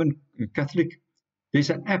you're Roman Catholic, there's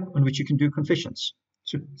an app on which you can do confessions.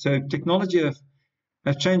 So technology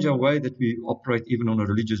have changed our way that we operate even on a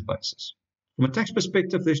religious basis. From a tax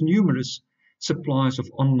perspective, there's numerous suppliers of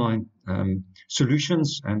online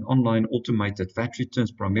solutions and online automated VAT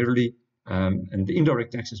returns primarily, and the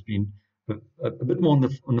indirect tax has been a bit more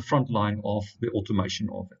on the front line of the automation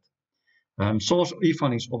of it. SARS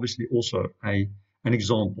e-filing is obviously also an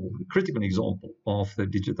example, a critical example of the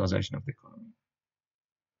digitization of the economy.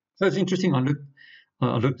 So it's interesting.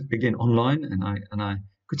 I looked again online, and I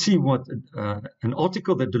could see what an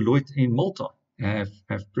article that Deloitte in Malta have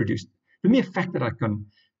produced. The mere fact that I can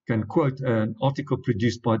quote an article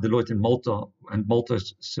produced by Deloitte in Malta, and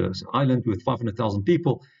Malta's island with 500,000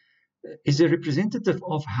 people, is a representative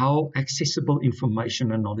of how accessible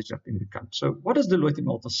information and knowledge have been become. So what does Deloitte in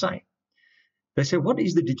Malta say? They say, what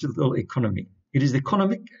is the digital economy? It is the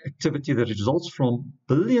economic activity that results from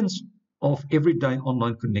billions of everyday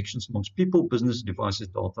online connections amongst people, business, devices,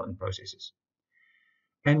 data, and processes.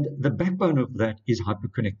 And the backbone of that is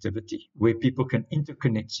hyperconnectivity, where people can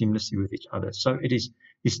interconnect seamlessly with each other. So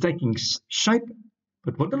it's taking shape.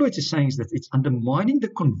 But what Deloitte is saying is that it's undermining the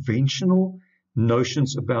conventional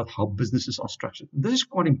notions about how businesses are structured. And this is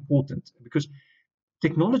quite important because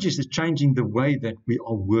technology is changing the way that we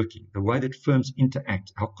are working, the way that firms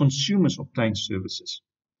interact, how consumers obtain services.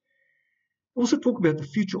 Also talk about the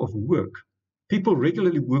future of work. People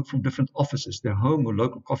regularly work from different offices, their home or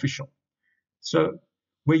local coffee shop. So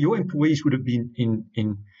where your employees would have been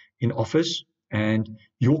in office, and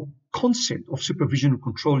your concept of supervision and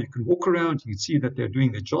control, you can walk around, you can see that they're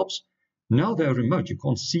doing their jobs. Now they're remote, you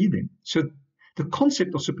can't see them. So the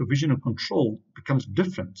concept of supervision and control becomes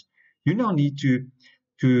different. You now need to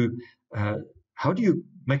how do you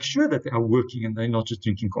make sure that they are working and they're not just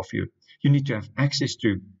drinking coffee? You need to have access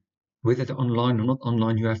to, whether they're online or not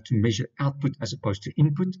online, you have to measure output as opposed to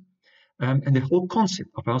input. And the whole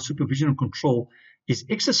concept of our supervision and control is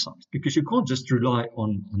exercised, because you can't just rely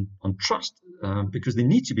on trust, because there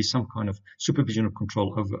needs to be some kind of supervision and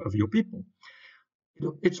control over your people.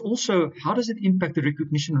 It's also, how does it impact the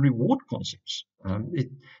recognition and reward concepts?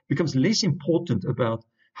 It becomes less important about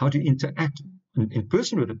how to interact in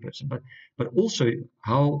person with a person, but also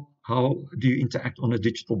how do you interact on a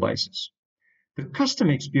digital basis. The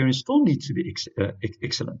customer experience still needs to be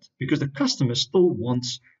excellent, because the customer still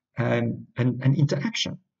wants and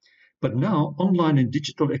interaction. But now online and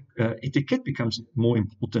digital etiquette becomes more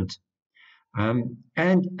important.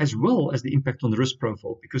 And as well as the impact on the risk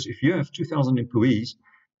profile, because if you have 2,000 employees,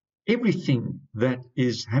 everything that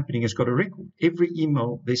is happening has got a record. Every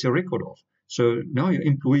email there's a record of. So now your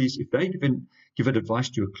employees, if they even give advice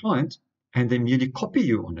to a client and they merely copy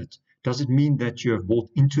you on it, does it mean that you have bought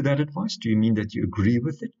into that advice? Do you mean that you agree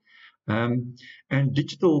with it? And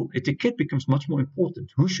digital etiquette becomes much more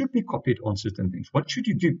important. Who should be copied on certain things? What should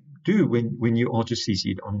you do when you are just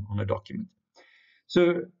CC'd on a document?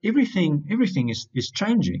 So everything is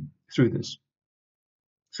changing through this.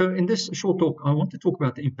 So in this short talk, I want to talk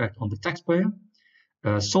about the impact on the taxpayer,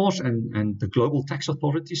 SARS and the global tax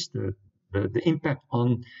authorities, the impact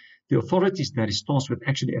on the authorities that is tasked with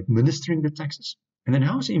actually administering the taxes, and then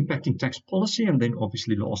how is it impacting tax policy, and then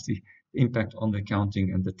obviously lastly, the impact on the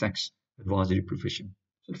accounting and the tax advisory profession.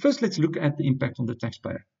 So first, let's look at the impact on the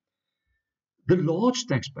taxpayer. The large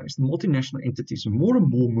taxpayers, the multinational entities, more and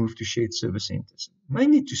more move to shared service centers,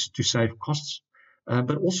 mainly to save costs,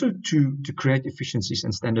 but also to create efficiencies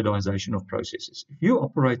and standardization of processes. If you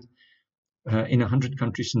operate in 100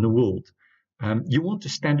 countries in the world, you want a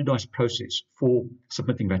standardized process for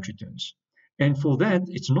submitting VAT returns. And for that,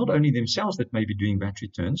 it's not only themselves that may be doing VAT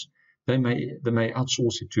returns. They may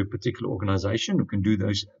outsource it to a particular organization who can do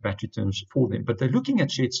those VAT returns for them. But they're looking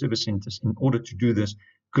at shared service centers in order to do this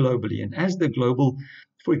globally. And as the global,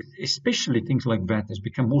 for especially things like VAT, has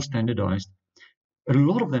become more standardized, a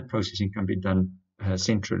lot of that processing can be done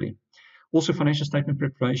centrally. Also, financial statement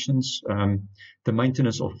preparations, the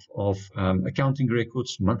maintenance of accounting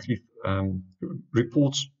records, monthly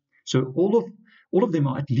reports. So all of them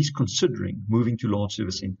are at least considering moving to large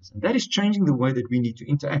service centers. And that is changing the way that we need to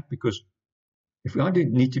interact, because if we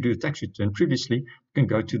need to do a tax return, previously you can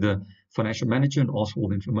go to the financial manager and ask for all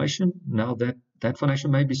the information. Now that financial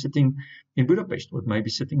may be sitting in Budapest, or it may be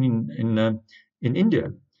sitting in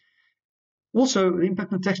India. Also, the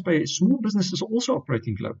impact on taxpayer, small businesses are also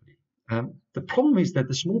operating globally. The problem is that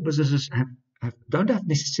the small businesses don't have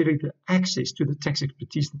necessarily the access to the tax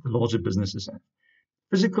expertise that the larger businesses have.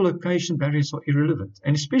 Physical location barriers are irrelevant,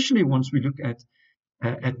 and especially once we look at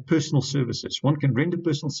personal services. One can render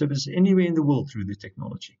personal services anywhere in the world through the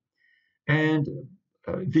technology. And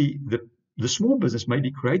the small business may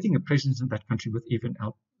be creating a presence in that country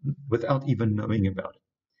without even knowing about it.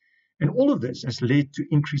 And all of this has led to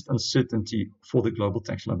increased uncertainty for the global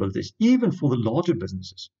tax liabilities, even for the larger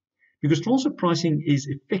businesses, because transfer pricing is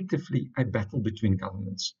effectively a battle between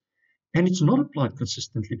governments, and it's not applied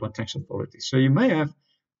consistently by tax authorities. So you may have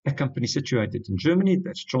a company situated in Germany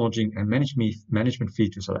that's charging a management fee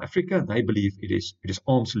to South Africa. They believe it is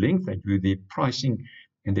arm's length. They do the pricing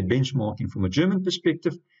and the benchmarking from a German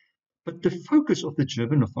perspective. But the focus of the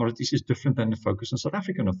German authorities is different than the focus of South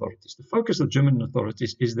African authorities. The focus of German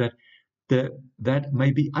authorities is that that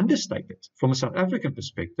may be understated. From a South African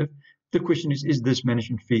perspective, the question is this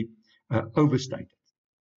management fee overstated?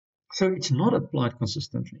 So it's not applied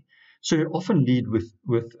consistently. So you often lead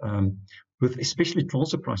with especially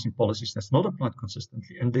transfer pricing policies that's not applied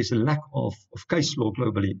consistently, and there's a lack of case law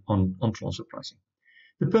globally on transfer pricing.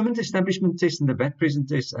 The permanent establishment test and the VAT present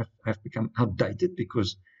tests have become outdated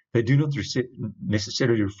because they do not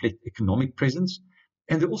necessarily reflect economic presence,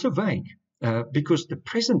 and they're also vague because the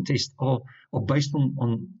present tests are based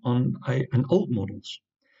on an old models.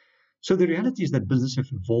 So the reality is that business have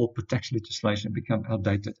evolved, but tax legislation become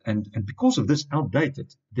outdated, and because of this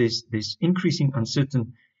outdated, there's increasing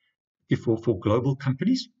uncertainty for global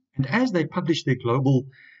companies. And as they publish their global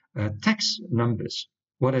tax numbers,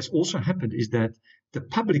 what has also happened is that the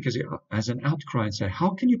public has an outcry and say, how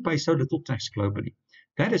can you pay so little tax globally?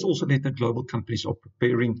 That has also led that global companies are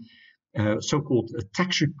preparing so-called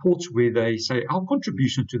tax reports where they say our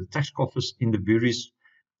contribution to the tax coffers in the various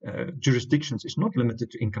jurisdictions is not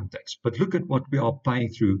limited to income tax, but look at what we are paying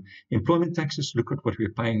through employment taxes, look at what we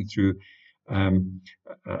are paying through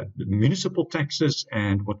municipal taxes,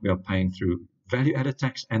 and what we are paying through value-added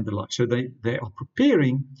tax and the like. So they are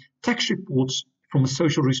preparing tax reports from a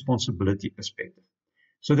social responsibility perspective.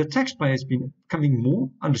 So the taxpayer has been coming more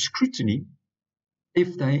under scrutiny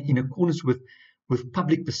if they, in accordance with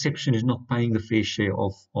public perception, is not paying the fair share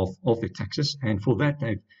of their taxes, and for that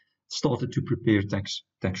they've started to prepare tax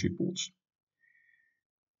reports.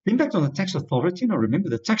 The impact on the tax authority. Now remember,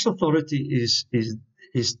 the tax authority is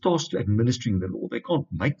tasked to administering the law. They can't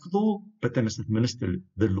make the law, but they must administer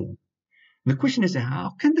the law. And the question is,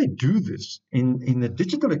 how can they do this in a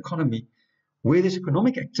digital economy where there's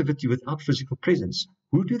economic activity without physical presence?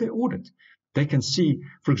 Who do they audit? They can see,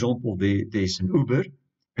 for example, there's an Uber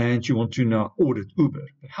and you want to now audit Uber.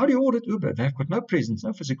 But how do you audit Uber? They've got no presence,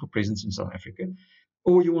 no physical presence in South Africa.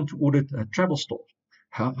 Or you want to audit a travel store.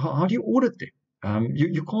 How do you audit them?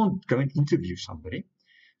 You can't go and interview somebody.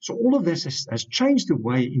 So all of this has changed the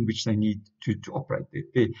way in which they need to operate.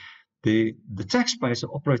 The taxpayers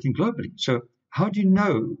are operating globally. So how do you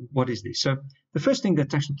know what is this? So the first thing that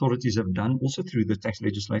tax authorities have done, also through the tax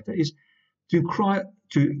legislator, is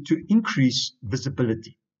to increase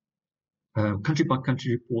visibility.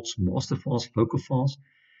 Country-by-country reports, master files, local files.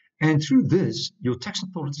 And through this, your tax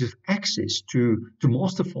authorities have access to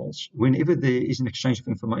master files whenever there is an exchange of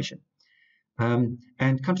information,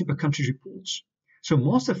 and country-by-country reports. So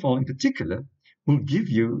master file in particular will give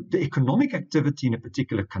you the economic activity in a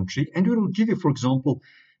particular country, and it will give you, for example,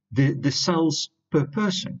 the sales per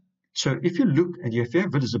person. So if you look and if you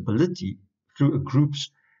have visibility through a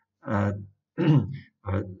group's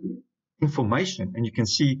information, and you can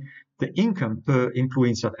see the income per employee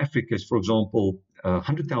in South Africa is, for example,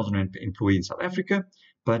 100,000 Rand per employee in South Africa,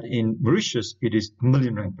 but in Mauritius, it is R1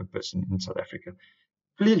 million per person in South Africa.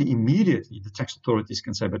 Clearly, immediately, the tax authorities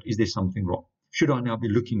can say, but is there something wrong? Should I now be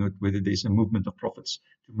looking at whether there's a movement of profits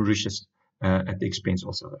to Mauritius at the expense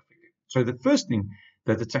of South Africa? So the first thing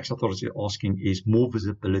that the tax authorities are asking is more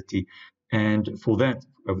visibility. And for that,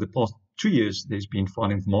 over the past 2 years, there's been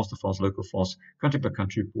filing of master files, local files,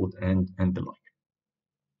 country-by-country report, and the like.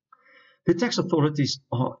 The tax authorities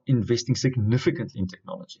are investing significantly in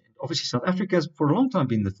technology. Obviously, South Africa has for a long time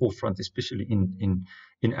been in the forefront, especially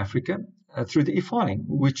in Africa, through the e-filing,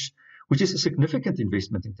 which is a significant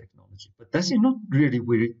investment in technology. But that's not really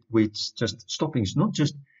where it's just stopping. It's not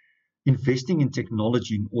just investing in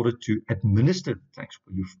technology in order to administer the tax,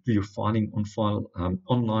 where you do your filing on file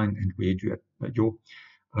online, and where you do your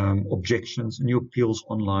objections and your appeals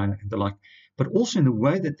online and the like, but also in the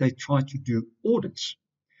way that they try to do audits,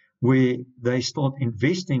 where they start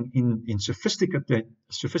investing in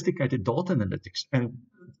sophisticated data analytics. And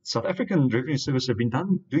South African Revenue Service have been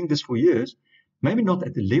doing this for years, maybe not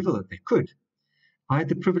at the level that they could. I had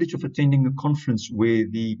the privilege of attending a conference where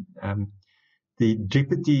the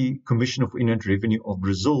Deputy Commissioner for Inland Revenue of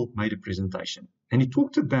Brazil made a presentation. And he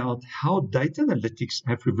talked about how data analytics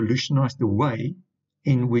have revolutionized the way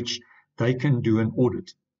in which they can do an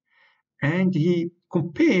audit. And he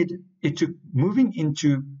compared it to moving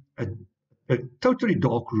into a totally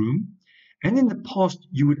dark room, and in the past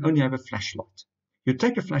you would only have a flashlight. You'd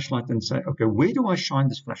take a flashlight and say, okay, where do I shine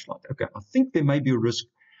this flashlight? Okay, I think there may be a risk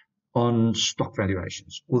on stock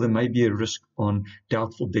valuations, or there may be a risk on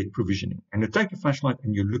doubtful debt provisioning. And you take a flashlight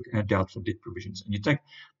and you look at doubtful debt provisions, and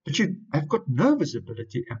but you have got no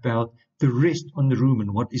visibility about the rest on the room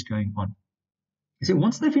and what is going on. So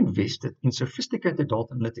once they've invested in sophisticated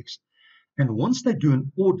data analytics, and once they do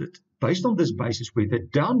an audit based on this basis, where they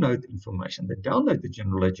download the information, they download the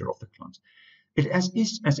general ledger of the clients, it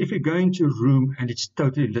is as if you're going to a room and it's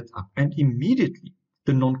totally lit up, and immediately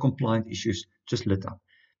the non-compliant issues just lit up.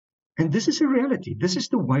 And this is a reality. This is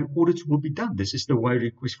the way audits will be done. This is the way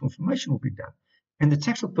requests for information will be done. And the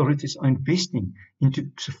tax authorities are investing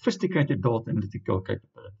into sophisticated data analytical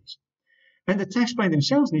capabilities. And the taxpayer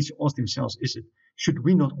themselves needs to ask themselves, should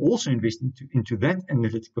we not also invest into that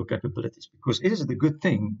analytical capabilities? Because it is the good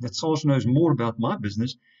thing that SARS knows more about my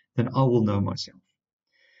business than I will know myself.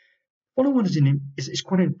 The following one is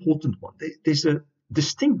quite an important one. There's a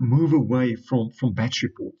distinct move away from batch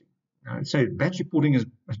reporting. I'd say batch reporting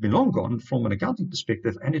has been long gone from an accounting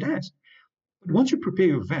perspective, and it has. But once you prepare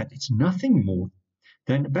your VAT, it's nothing more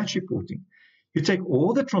than batch reporting. You take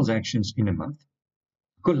all the transactions in a month,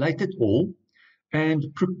 collate it all, and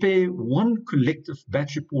prepare one collective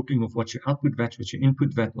batch reporting of what's your output VAT, what's your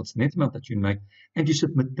input VAT, what's the net amount that you make, and you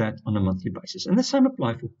submit that on a monthly basis. And the same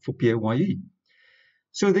applies for PAYE.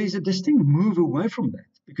 So there's a distinct move away from that,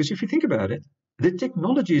 because if you think about it, the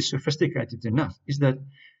technology is sophisticated enough, is that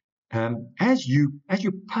as you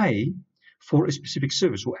pay for a specific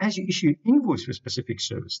service, or as you issue an invoice for a specific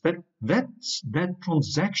service, that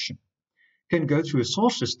transaction can go through a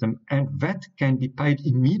SARS system, and VAT can be paid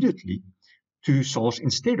immediately to SARS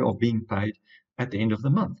instead of being paid at the end of the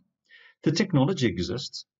month. The technology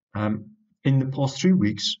exists. In the past 3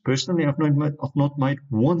 weeks, personally, I've not made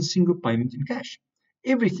one single payment in cash.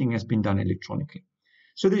 Everything has been done electronically.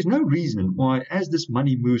 So there's no reason why, as this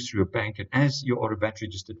money moves through a bank and as you are a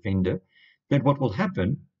VAT-registered vendor, that what will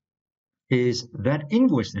happen is that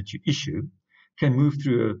invoice that you issue can move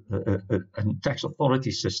through a tax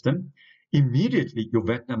authority system. Immediately, your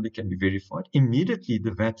VAT number can be verified. Immediately,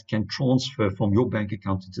 the VAT can transfer from your bank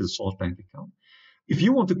account into the SARS bank account. If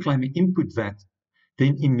you want to claim an input VAT,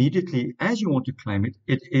 then immediately, as you want to claim it,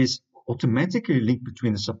 it is automatically linked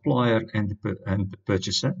between the supplier and the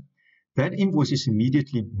purchaser. That invoice is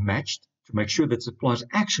immediately matched to make sure that supplier is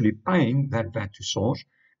actually paying that VAT to SARS,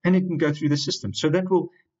 and it can go through the system. So that will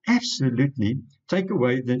absolutely take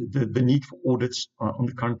away the need for audits on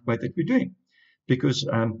the current way that we're doing. Because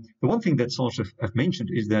the one thing that SARS have mentioned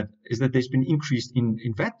is that there's been increase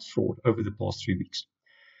in VAT fraud over the past 3 weeks.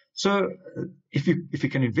 So if you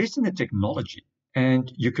can invest in the technology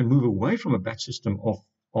and you can move away from a batch system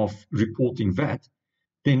of reporting VAT,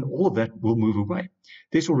 then all of that will move away.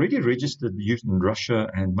 There's already registered use in Russia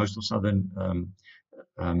and most of Southern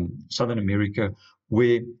America,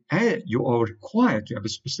 where you are required to have a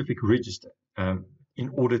specific register in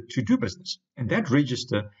order to do business. And that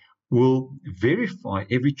register will verify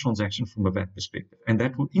every transaction from a VAT perspective, and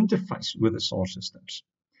that will interface with the SARS systems.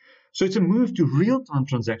 So it's a move to real-time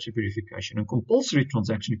transaction verification and compulsory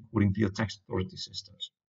transaction reporting via tax authority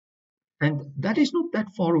systems. And that is not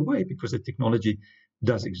that far away because the technology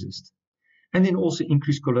does exist. And then also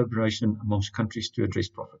increased collaboration amongst countries to address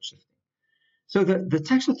profit shifting. So the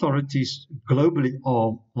tax authorities globally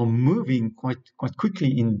are moving quite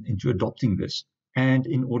quickly into adopting this, and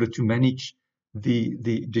in order to manage the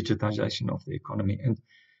digitization of the economy.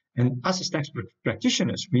 And us as tax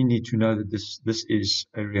practitioners, we need to know that this is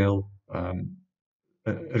a real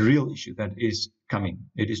issue that is coming.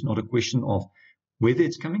 It is not a question of whether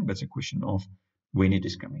it's coming, but it's a question of when it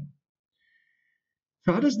is coming.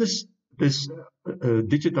 So how does this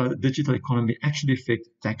digital economy actually affect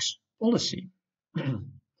tax policy?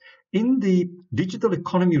 In the Digital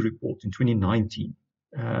Economy Report in 2019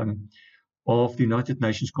 of the United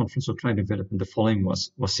Nations Conference on Trade and Development, the following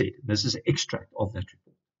was said. This is an extract of that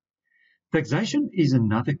report. Taxation is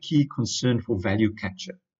another key concern for value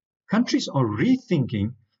capture. Countries are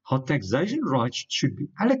rethinking how taxation rights should be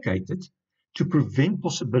allocated to prevent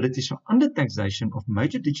possibilities for under-taxation of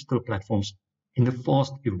major digital platforms in the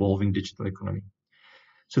fast-evolving digital economy.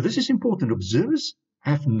 So this is important. Observers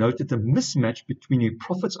have noted a mismatch between where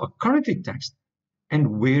profits are currently taxed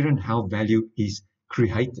and where and how value is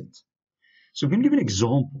created. So I'm going to give an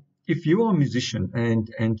example. If you are a musician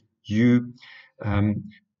and you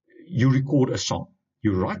record a song,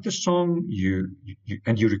 you write the song, you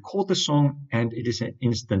record the song, and it is an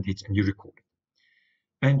instant hit, and you record it.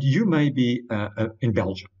 And you may be in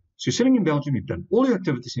Belgium. So you're selling in Belgium, you've done all your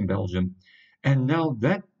activities in Belgium, and now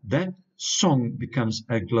that song becomes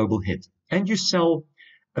a global hit. And you sell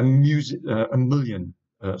a million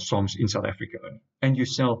songs in South Africa only. And you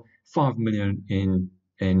sell 5 million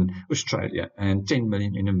in Australia and 10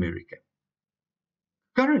 million in America.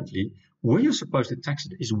 Currently, where you're supposed to tax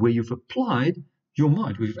it is where you've applied your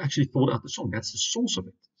mind, where you've actually thought out the song. That's the source of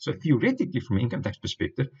it. So theoretically, from an income tax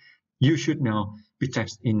perspective, you should now be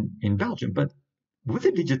taxed in Belgium. But with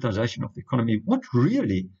the digitization of the economy, what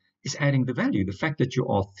really is adding the value? The fact that you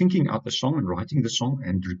are thinking out the song and writing the song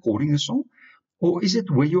and recording the song? Or is it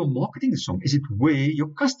where you're marketing the song? Is it where your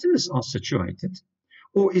customers are situated?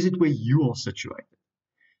 Or is it where you are situated?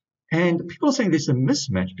 And people are saying there's a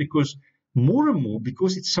mismatch because more and more,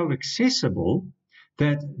 because it's so accessible,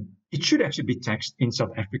 that it should actually be taxed in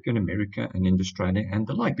South Africa and America and in Australia and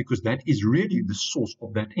the like, because that is really the source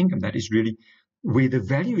of that income. That is really where the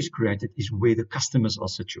value is created, is where the customers are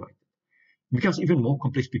situated. It becomes even more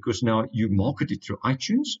complex because now you market it through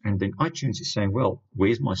iTunes, and then iTunes is saying, well,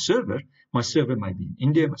 where's my server? My server may be in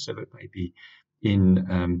India, my server may be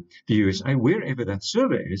in the USA, wherever that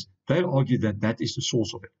server is. They'll argue that that is the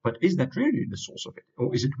source of it. But is that really the source of it?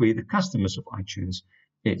 Or is it where the customers of iTunes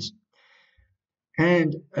is?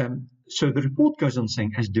 And so the report goes on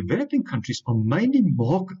saying, as developing countries are mainly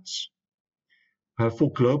markets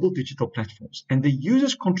for global digital platforms, and the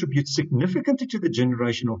users contribute significantly to the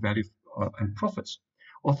generation of value and profits,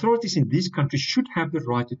 authorities in these countries should have the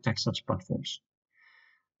right to tax such platforms.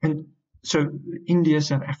 And so India,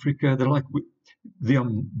 South Africa, they are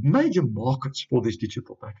major markets for these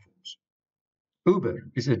digital platforms.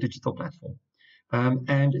 Uber is a digital platform,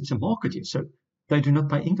 and it's a market here. So they do not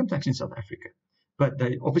pay income tax in South Africa, but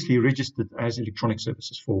they obviously registered as electronic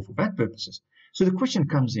services for VAT purposes. So the question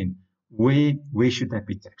comes in, where should that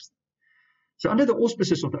be taxed? So under the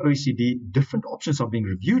auspices of the OECD, different options are being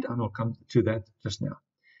reviewed, and I'll come to that just now.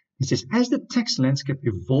 It says, as the tax landscape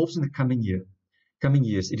evolves in the coming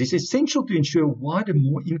years, it is essential to ensure wider,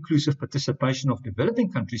 more inclusive participation of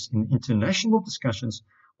developing countries in international discussions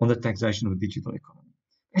on the taxation of the digital economy.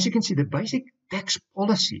 As you can see, the basic tax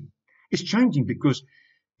policy is changing because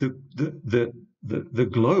the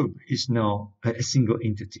globe is now a single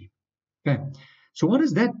entity. Okay. So what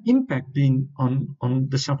has that impact been on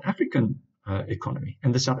the South African economy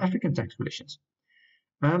and the South African tax relations?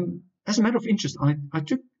 As a matter of interest, I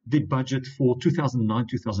took the budget for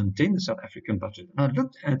 2009-2010, the South African budget, and I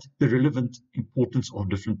looked at the relevant importance of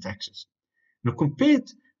different taxes. Now,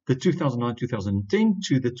 compared the 2009-2010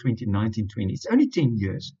 to the 2019-20. It's only 10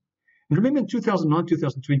 years. And remember, in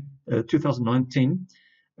 2009-10,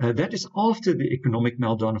 that is after the economic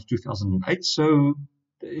meltdown of 2008. So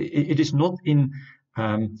it is not in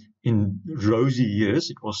rosy years.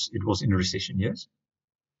 It was in recession years.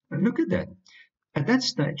 But look at that. At that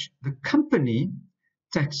stage, the company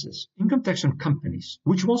taxes, income tax on companies,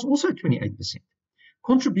 which was also 28%,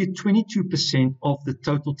 contribute 22% of the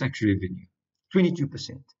total tax revenue.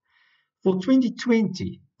 22%. For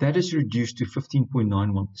 2020, that is reduced to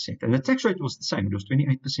 15.91%. And the tax rate was the same. It was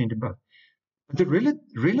 28% above. But the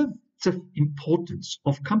relative importance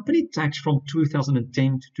of company tax from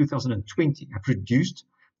 2010 to 2020 have reduced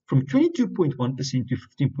from 22.1% to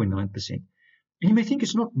 15.9%. And you may think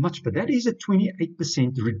it's not much, but that is a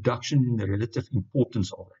 28% reduction in the relative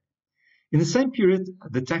importance of it. In the same period,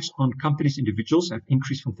 the tax on companies individuals have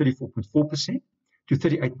increased from 34.4% to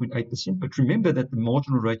 38.8%. But remember that the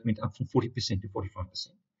marginal rate went up from 40% to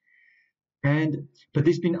 45%. But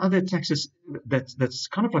there's been other taxes that's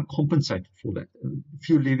kind of like compensated for that.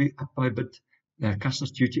 Fuel levy up by a bit,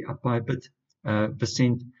 customs duty up by a bit,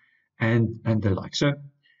 percent, and the like. So,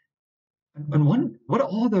 what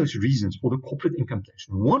are those reasons for the corporate income tax?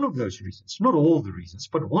 One of those reasons, not all the reasons,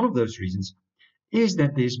 but one of those reasons is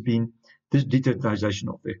that there's been this digitization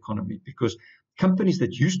of the economy, because companies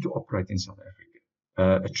that used to operate in South Africa,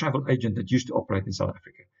 a travel agent that used to operate in South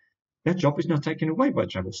Africa, that job is now taken away by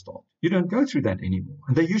travel staff. You don't go through that anymore.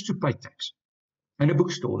 And they used to pay tax. And a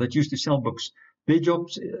bookstore that used to sell books, their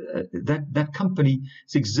jobs, that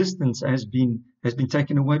company's existence has been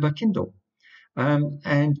taken away by Kindle.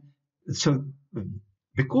 And so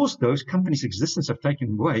because those companies' existence have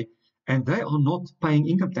taken away, and they are not paying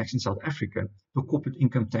income tax in South Africa, the corporate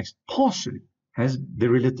income tax partially has the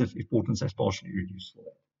relative importance has partially reduced for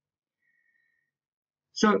that.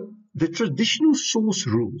 So the traditional source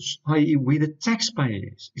rules, i.e. where the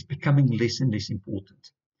taxpayer is becoming less and less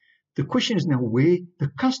important. The question is now where the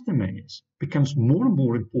customer is becomes more and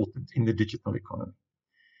more important in the digital economy.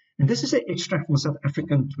 And this is an extract from the South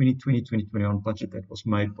African 2020-2021 budget that was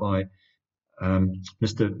made by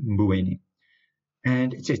Mr. Mboweni.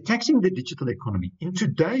 And it says, taxing the digital economy. In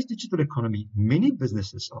today's digital economy, many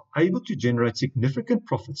businesses are able to generate significant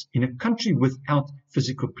profits in a country without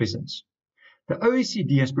physical presence. The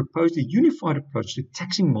OECD has proposed a unified approach to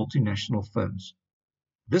taxing multinational firms.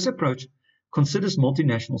 This approach considers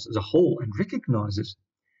multinationals as a whole and recognizes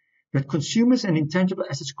that consumers and intangible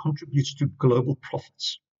assets contribute to global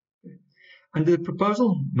profits. Under the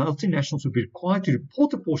proposal, multinationals will be required to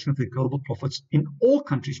report a portion of their global profits in all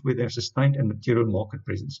countries where they have sustained and material market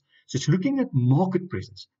presence. So it's looking at market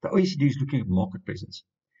presence. The OECD is looking at market presence.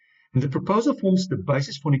 And the proposal forms the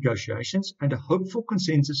basis for negotiations and a hopeful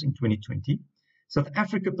consensus in 2020. South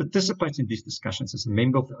Africa participates in these discussions as a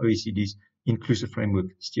member of the OECD's Inclusive Framework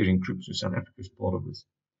Steering Group. So South Africa is part of this.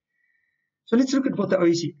 So let's look at what the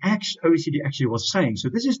OECD actually was saying. So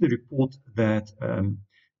this is the report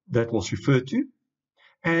that was referred to.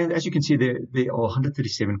 And as you can see, there are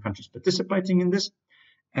 137 countries participating in this.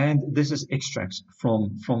 And this is extracts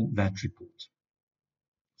from that report.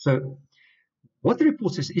 So what the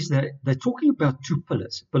report says is that they're talking about two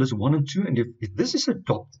pillars, pillars 1 and 2. And if this is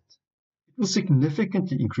adopted, it will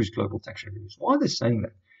significantly increase global tax revenues. Why are they saying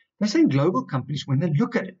that? They're saying global companies, when they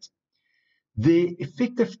look at it, the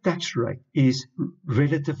effective tax rate is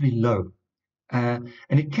relatively low. And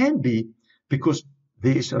it can be because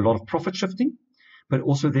there is a lot of profit shifting, but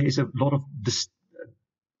also there is a lot of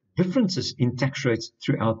differences in tax rates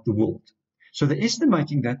throughout the world. So they're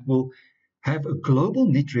estimating that will have a global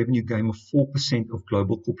net revenue gain of 4% of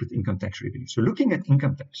global corporate income tax revenue. So looking at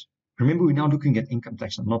income tax, remember we're now looking at income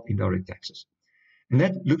tax and not indirect taxes. And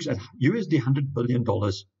that looks at $100 billion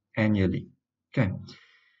annually. Okay.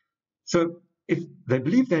 So if they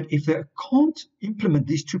believe that if they can't implement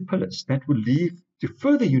these two pillars, that will lead to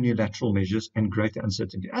further unilateral measures and greater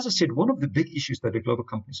uncertainty. As I said, one of the big issues that the global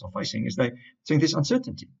companies are facing is they're saying there's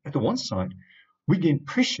uncertainty. At the one side, we get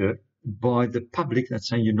pressure by the public that's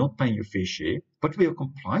saying you're not paying your fair share, but we are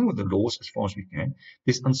complying with the laws as far as we can.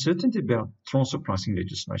 There's uncertainty about transfer pricing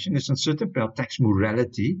legislation. There's uncertainty about tax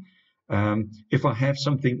morality. If I have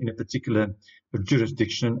something in a particular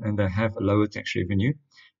jurisdiction and they have a lower tax revenue,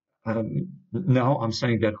 now I'm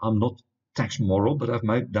saying that I'm not tax moral, but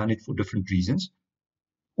I've done it for different reasons.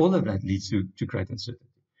 All of that leads to great uncertainty.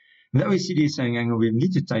 And the OECD is saying, we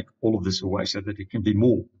need to take all of this away so that there can be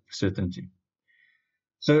more certainty.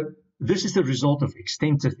 So This is the result of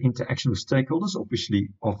extensive interaction with stakeholders, obviously,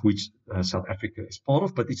 of which South Africa is part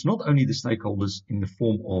of, but it's not only the stakeholders in the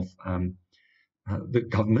form of the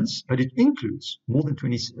governments, but it includes more than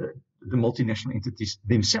 20 the multinational entities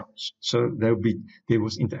themselves. So there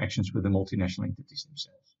was interactions with the multinational entities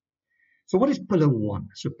themselves. So what is Pillar 1?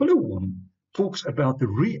 So Pillar 1 talks about the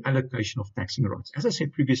reallocation of taxing rights. As I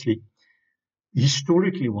said previously,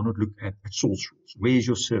 historically, one would look at source rules. Where is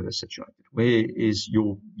your server situated? Where is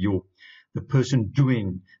the person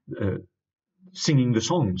doing singing the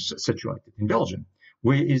songs situated in Belgium?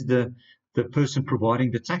 Where is the person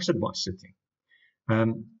providing the tax advice sitting?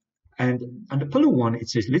 And under Pillar 1, it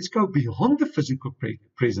says, let's go beyond the physical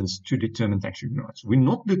presence to determine taxing rights. We're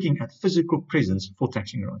not looking at physical presence for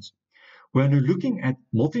taxing rights. We're looking at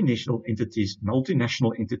multinational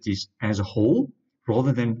entities as a whole,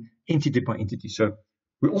 rather than entity by entity. So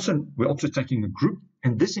we're also taking a group,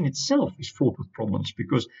 and this in itself is fraught with problems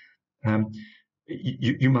because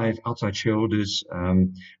you may have outside shareholders.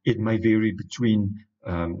 It may vary between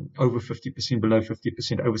over 50%, below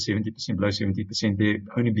 50%, over 70%, below 70%. There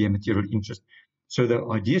only be a material interest. So the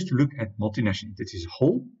idea is to look at multinational entities as a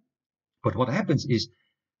whole. But what happens is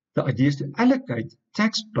the idea is to allocate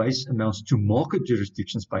tax-based amounts to market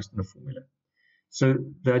jurisdictions based on a formula. So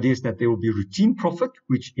the idea is that there will be routine profit,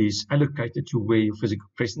 which is allocated to where your physical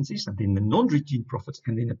presence is, and then the non-routine profits,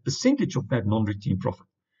 and then a percentage of that non-routine profit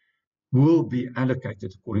will be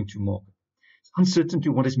allocated according to market. It's uncertain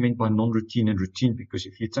to what is meant by non-routine and routine, because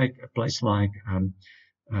if you take a place like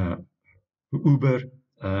Uber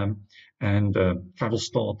and Travel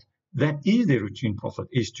Start, that is their routine profit,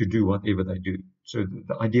 is to do whatever they do. So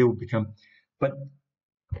the idea will become,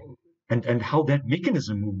 and how that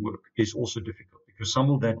mechanism will work is also difficult, because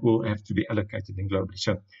some of that will have to be allocated in globally.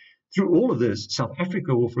 So through all of this, South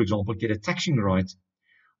Africa will, for example, get a taxing right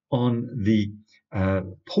on the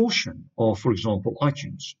portion of, for example,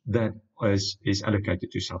 iTunes that is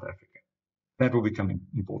allocated to South Africa. That will become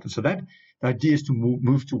important. So that the idea is to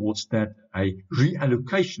move towards that, a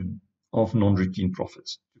reallocation of non-routine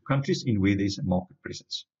profits to countries in where there's a market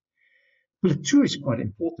presence. Pillar 2 is quite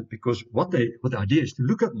important, because what the idea is to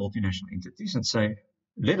look at multinational entities and say,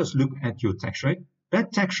 let us look at your tax rate.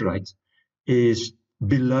 That tax rate is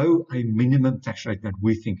below a minimum tax rate that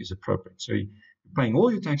we think is appropriate. So you're paying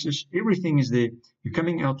all your taxes, everything is there. You're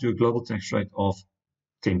coming out to a global tax rate of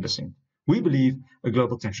 10%. We believe a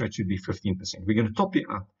global tax rate should be 15%. We're going to top it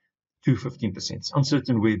up to 15%. It's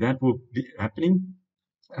uncertain where that will be happening,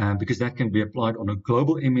 because that can be applied on a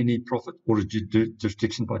global M&E profit or a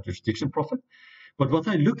jurisdiction by jurisdiction profit. But what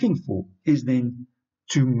they're looking for is then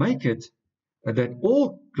to make it that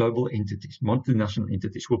all global entities, multinational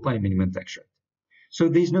entities, will pay a minimum tax rate. So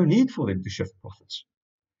there's no need for them to shift profits.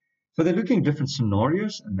 So they're looking at different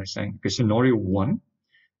scenarios, and they're saying, okay, scenario 1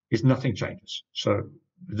 is nothing changes. So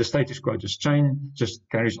the status quo just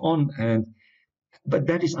carries on, but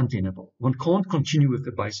that is untenable. One can't continue with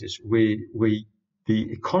the basis where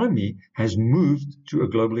the economy has moved to a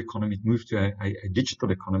global economy, moved to a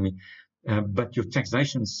digital economy, but your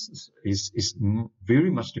taxation is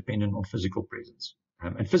very much dependent on physical presence.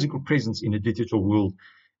 And physical presence in a digital world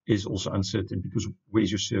is also uncertain, because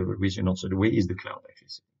where's your server, where's your not server, where is the cloud actually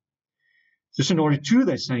sitting? So scenario 2,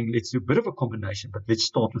 they're saying, let's do a bit of a combination, but let's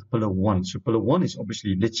start with pillar 1. So pillar 1 is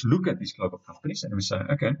obviously, let's look at these global companies and we say,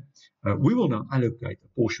 okay, we will now allocate a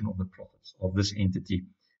portion of the profits of this entity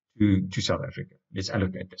to South Africa. Let's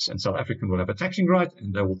allocate this. And South African will have a taxing right,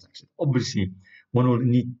 and they will tax it. Obviously, one will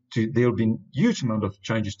need to, there will be a huge amount of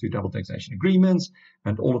changes to double taxation agreements,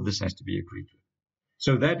 and all of this has to be agreed with.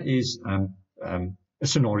 So that is a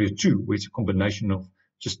scenario 2, where it's a combination of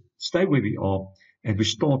just stay where we are, and we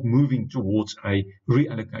start moving towards a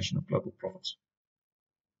reallocation of global profits.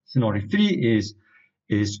 Scenario 3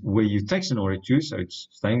 is where you take scenario 2, so it's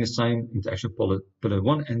staying the same, interaction pillar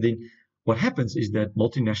 1, and then what happens is that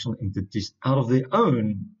multinational entities, out of their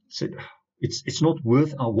own, said it's not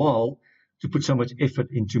worth our while to put so much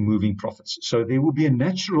effort into moving profits. So there will be a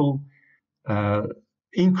natural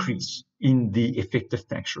increase in the effective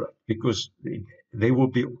tax rate, because there will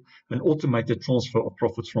be an automated transfer of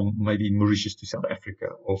profits from maybe Mauritius to South Africa,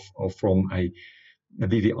 or from a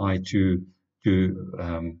BVI to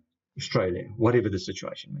Australia, whatever the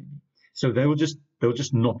situation may be. So they'll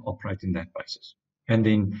just not operate in that basis. And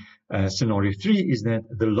then scenario 3 is that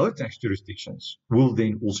the low tax jurisdictions will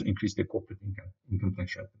then also increase their corporate income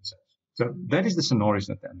tax rate themselves. So that is the scenarios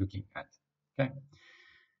that they're looking at. Okay.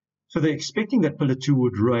 So they're expecting that pillar 2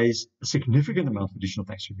 would raise a significant amount of additional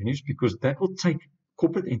tax revenues, because that will take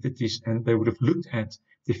corporate entities, and they would have looked at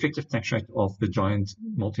the effective tax rate of the giant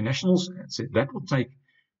multinationals and said that will take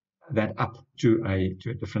that up to a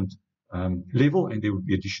different level, and there will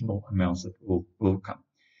be additional amounts that will come.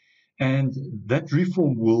 And that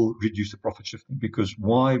reform will reduce the profit shifting, because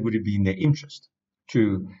why would it be in their interest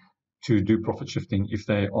to do profit shifting if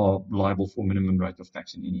they are liable for minimum rate of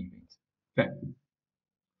tax in any event? Okay.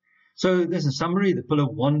 So there's a summary. The pillar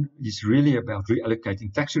 1 is really about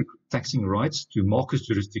reallocating taxing rights to market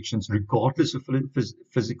jurisdictions regardless of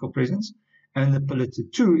physical presence. And the pillar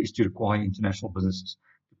 2 is to require international businesses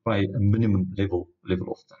to pay a minimum level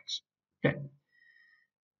of tax. Okay.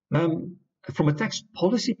 From a tax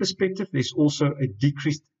policy perspective, there's also a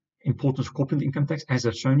decreased importance of corporate income tax. As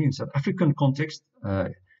I've shown you in South African context,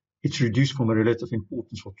 it's reduced from a relative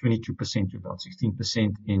importance of 22% to about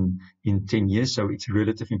 16% in 10 years. So its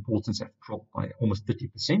relative importance has dropped by almost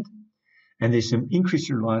 30%. And there's some increased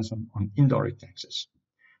reliance on indirect taxes.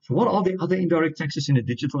 So what are the other indirect taxes in a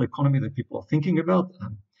digital economy that people are thinking about?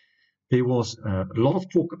 There was a lot of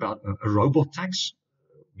talk about a robot tax,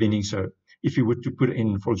 meaning so if you were to put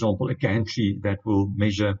in, for example, a gantry that will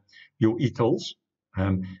measure your e-tolls,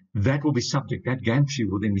 that will be subject, that gantry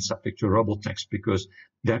will then be subject to a robot tax, because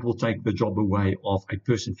that will take the job away of a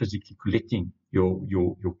person physically collecting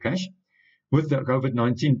your cash. With the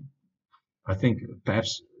COVID-19, I think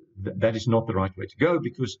perhaps that is not the right way to go,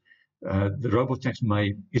 because the robot tax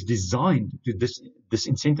is designed to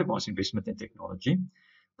disincentivize investment in technology.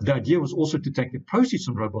 The idea was also to take the proceeds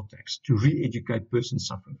from robot tax to re-educate persons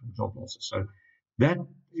suffering from job losses. So that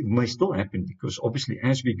may still happen, because obviously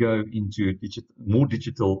as we go into more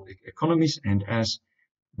digital economies, and as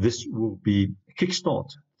this will be a kickstart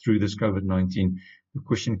through this COVID-19, the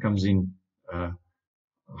question comes in,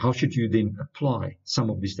 how should you then apply some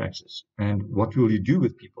of these taxes? And what will you do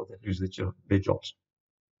with people that lose their jobs?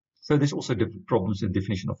 So there's also different problems in the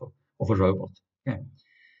definition of a robot. Yeah.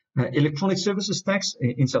 Electronic services tax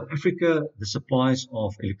in South Africa, the suppliers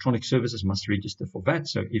of electronic services must register for VAT.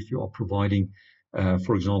 So if you are providing,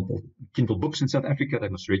 for example, Kindle books in South Africa, they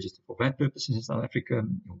must register for VAT purposes in South Africa.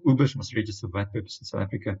 Ubers must register for VAT purposes in South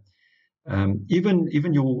Africa.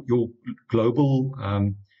 Even your global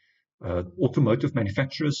automotive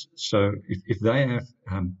manufacturers. So if they have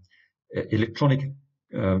electronic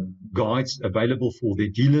guides available for their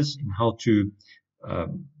dealers in how to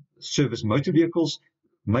service motor vehicles,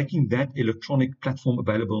 making that electronic platform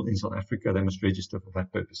available in South Africa, they must register for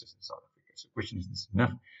that purposes in South Africa. So the question is this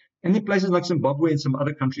enough? And in places like Zimbabwe and some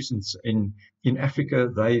other countries in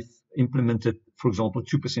Africa, they've implemented, for example,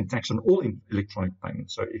 2% tax on all electronic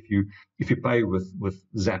payments. So if you pay with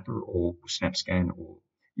Zapper or SnapScan, or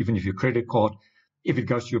even if your credit card, if it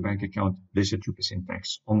goes to your bank account, there's a 2%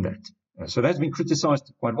 tax on that. So that's been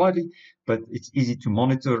criticized quite widely, but it's easy to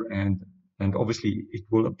monitor, and obviously it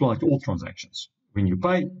will apply to all transactions. When you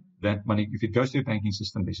pay that money, if it goes to your banking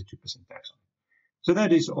system, there's a 2% tax on it. So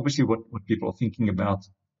that is obviously what people are thinking about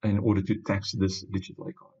in order to tax this digital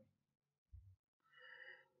economy.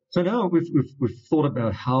 So now we've thought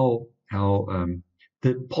about how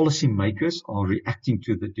the policymakers are reacting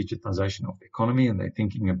to the digitization of the economy, and they're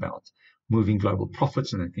thinking about moving global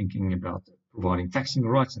profits, and they're thinking about providing taxing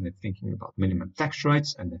rights, and they're thinking about minimum tax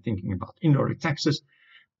rates, and they're thinking about indirect taxes.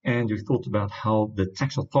 And we've thought about how the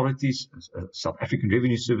tax authorities, South African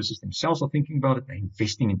Revenue Services themselves are thinking about it. They're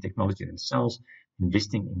investing in technology themselves,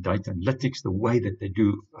 investing in data analytics, the way that they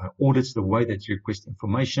do audits, the way that you request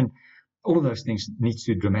information. All of those things needs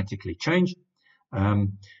to dramatically change.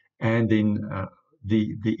 And then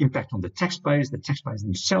the impact on the taxpayers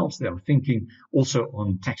themselves, they are thinking also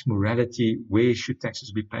on tax morality. Where should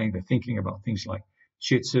taxes be paying? They're thinking about things like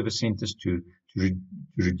shared service centers to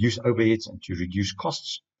reduce overheads and to reduce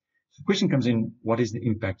costs. The question comes in, what is the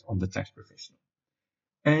impact on the tax professional?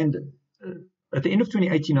 And at the end of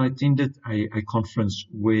 2018, I attended a conference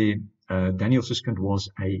where Daniel Siskind was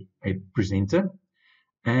a presenter.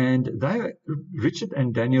 And Richard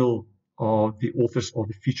and Daniel are the authors of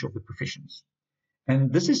The Future of the Professions.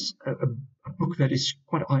 And this is a book that is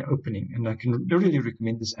quite eye-opening, and I can really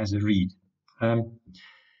recommend this as a read.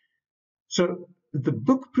 So the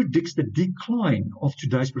book predicts the decline of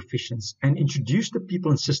today's professions and introduce the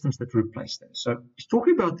people and systems that replace them. So it's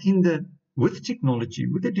talking about with technology,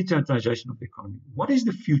 with the digitization of the economy, what is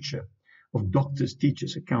the future of doctors,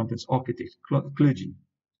 teachers, accountants, architects, clergy,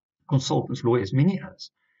 consultants, lawyers, many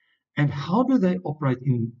others, and how do they operate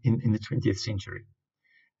in the 20th century?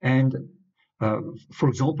 And for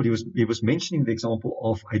example, he was mentioning the example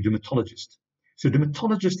of a dermatologist. So a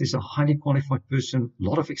dermatologist is a highly qualified person, a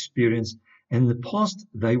lot of experience. And in the past,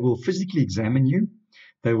 they will physically examine you.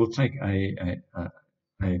 They will take a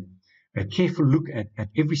careful look at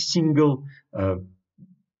every single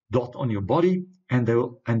dot on your body, and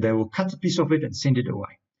they will cut a piece of it and send it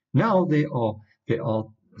away. Now there are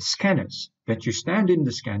scanners that you stand in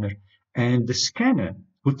the scanner, and the scanner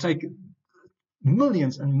will take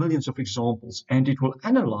millions and millions of examples, and it will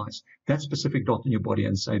analyze that specific dot in your body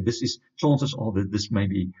and say, this is, chances are that this may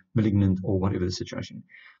be malignant or whatever the situation.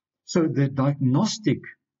 So the diagnostic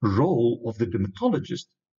role of the dermatologist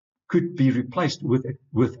could be replaced with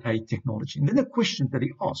a technology. And then the question that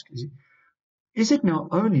he asks is it now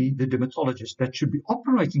only the dermatologist that should be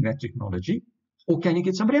operating that technology, or can you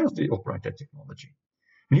get somebody else to operate that technology?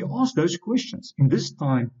 And he asked those questions. In this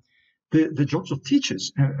time, the jobs of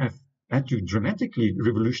teachers have had to dramatically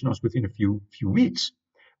revolutionize within a few weeks.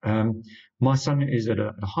 My son is at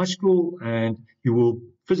a high school, and he will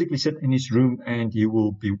physically sit in his room and he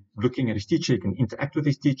will be looking at his teacher. He can interact with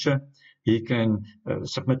his teacher. He can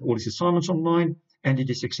submit all his assignments online, and it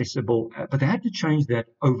is accessible. But they had to change that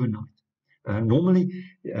overnight. Normally,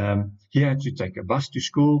 he had to take a bus to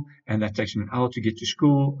school, and that takes him an hour to get to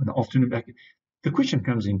school, an afternoon back. The question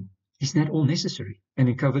comes in, is that all necessary? And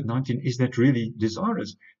in COVID-19, is that really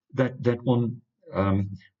desirous that one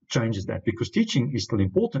changes that? Because teaching is still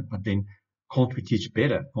important, but then can't we teach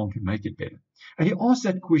better? Can't we make it better? And he asked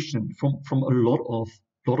that question from a lot of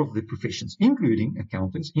the professions, including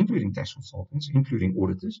accountants, including tax consultants, including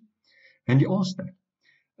auditors. And he asked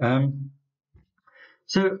that.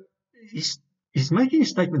 So he's making a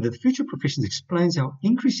statement that the future professions explains how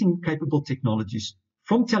increasing capable technologies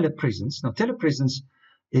from telepresence. Now, telepresence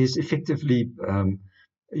is effectively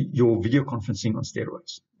your video conferencing on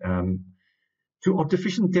steroids. To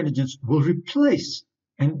artificial intelligence will replace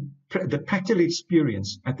the practical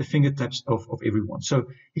experience at the fingertips of everyone. So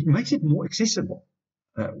it makes it more accessible.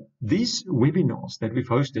 These webinars that we've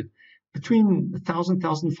hosted, between 1,000,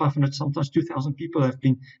 1,500, sometimes 2,000 people have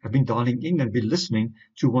been dialing in and been listening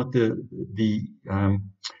to what the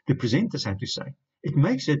presenters had to say. It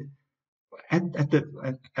makes it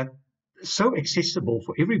so accessible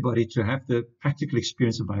for everybody to have the practical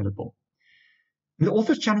experience available. The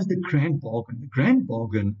authors challenge the grand bargain. The grand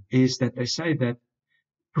bargain is that they say that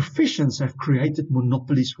professions have created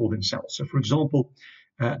monopolies for themselves. So, for example,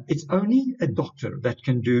 it's only a doctor that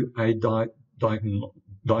can do a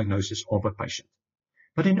diagnosis of a patient.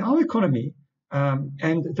 But in our economy,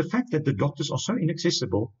 and the fact that the doctors are so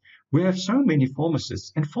inaccessible, we have so many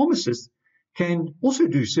pharmacists, and pharmacists can also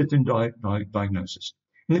do certain diagnosis.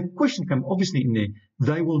 And the question comes obviously in there,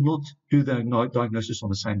 they will not do the diagnosis on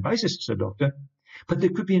the same basis as a doctor, but there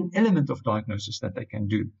could be an element of diagnosis that they can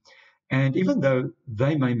do. And even though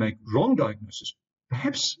they may make wrong diagnosis,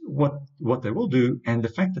 perhaps what they will do and the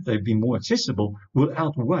fact that they've been more accessible will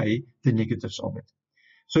outweigh the negatives of it.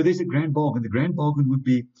 So there's a grand bargain. The grand bargain would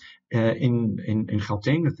be in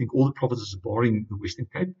Gauteng, I think all the provinces barring the Western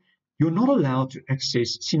Cape, you're not allowed to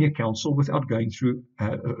access senior counsel without going through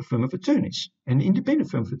a firm of attorneys, an independent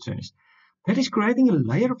firm of attorneys. That is creating a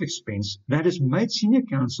layer of expense that has made senior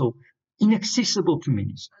counsel inaccessible to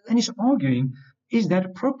many. And he's arguing, is that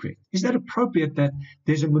appropriate? Is that appropriate that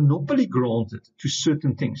there's a monopoly granted to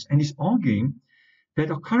certain things? And he's arguing that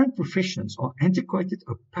our current professions are antiquated,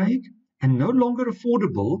 opaque, and no longer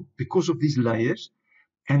affordable because of these layers,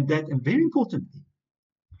 and that, and very importantly,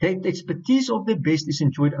 that the expertise of the best is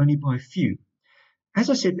enjoyed only by a few. As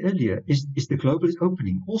I said earlier, is the global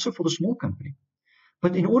opening, also for the small company.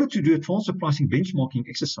 But in order to do a transfer pricing benchmarking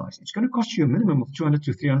exercise, it's going to cost you a minimum of 200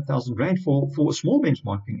 to 300,000 rand for a small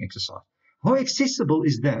benchmarking exercise. How accessible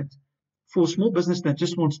is that for a small business that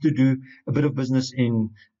just wants to do a bit of business in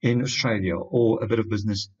Australia or a bit of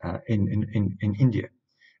business in India?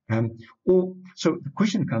 So the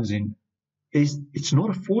question comes in, is it's not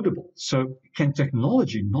affordable. So can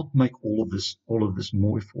technology not make all of this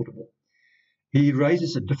more affordable? He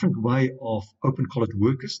raises a different way of open-collared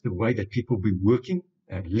workers, the way that people will be working,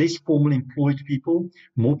 less formally employed people,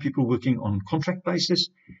 more people working on contract basis,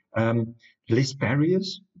 less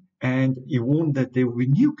barriers. And he warned that there will be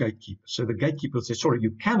new gatekeepers. So the gatekeeper will say, sorry,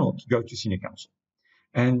 you cannot go to senior counsel.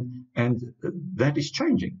 And that is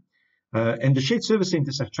changing. And the shared service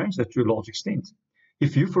centers have changed that to a large extent.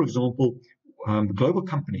 If you, for example, global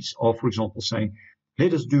companies are, for example, saying,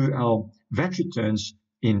 let us do our VAT returns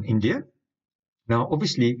in India. Now,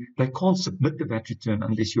 obviously, they can't submit the VAT return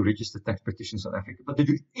unless you're registered tax practitioner in South Africa, but they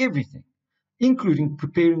do everything, including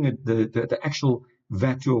preparing the actual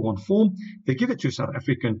VAT 201 form. They give it to a South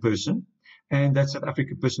African person, and that South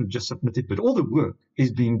African person just submitted, but all the work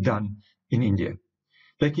is being done in India.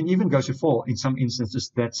 They can even go so far in some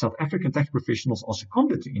instances that South African tax professionals are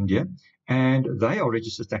seconded to India, and they are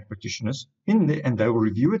registered tax practitioners in there, and they will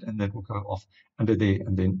review it, and that will go off under their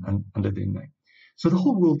name. So the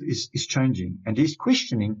whole world is changing, and he's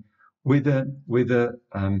questioning whether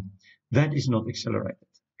that is not accelerated.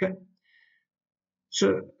 Okay.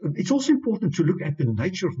 So it's also important to look at the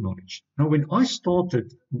nature of knowledge. Now, when I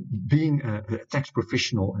started being a tax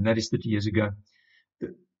professional, and that is 30 years ago,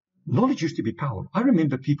 knowledge used to be power. I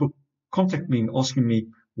remember people contact me and asking me,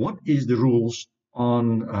 what is the rules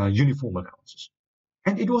on uniform allowances?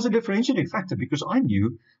 And it was a differentiating factor because I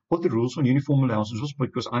knew what the rules on uniform allowances was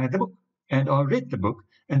because I had the book and I read the book,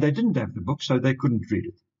 and they didn't have the book, so they couldn't read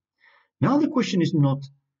it. Now the question is not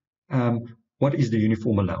what is the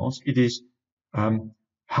uniform allowance? It is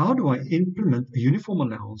how do I implement a uniform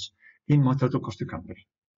allowance in my total cost to company?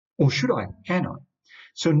 Or should I? Can I?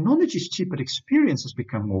 So knowledge is cheap, but experience has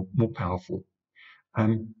become more powerful.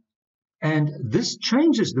 And this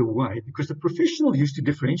changes the way, because the professional used to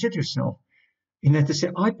differentiate yourself in that they say,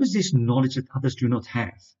 I possess knowledge that others do not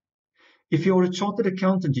have. If you're a chartered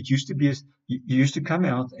accountant, it used to be you used to come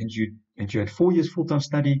out and you had 4 years full-time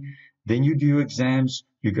study, then you do your exams,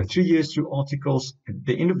 you go 3 years through articles. At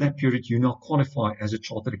the end of that period, you now qualify as a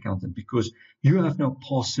chartered accountant because you have now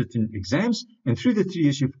passed certain exams, and through the 3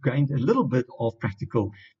 years, you've gained a little bit of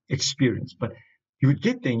practical experience. But you would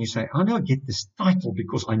get there and you say, I now get this title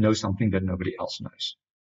because I know something that nobody else knows.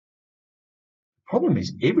 The problem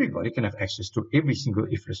is everybody can have access to every single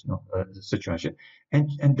IFRS situation,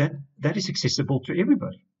 and that is accessible to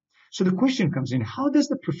everybody. So the question comes in, how does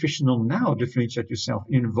the professional now differentiate yourself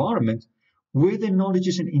in an environment where the knowledge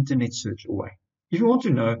is an internet search away? If you want to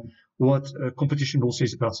know what competition law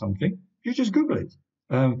says about something, you just Google it.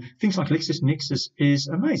 Things like LexisNexis is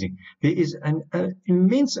amazing. There is an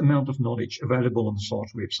immense amount of knowledge available on the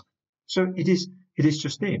SAIT website. So it is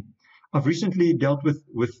just there. I've recently dealt with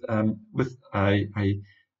a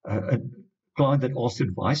client that asked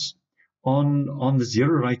advice on the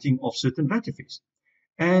zero rating of certain ratifies.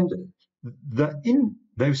 And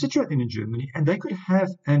they were situated in Germany, and they could have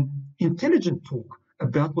an intelligent talk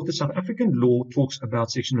about what the South African law talks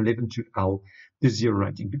about Section 11.2L, the zero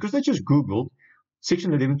rating, because they just Googled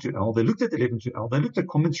Section 11.2L, they looked at 11.2L, they looked at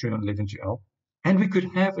commentary on 11.2L, and we could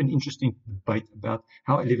have an interesting debate about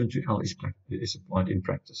how 11.2L is applied in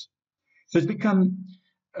practice. So it's become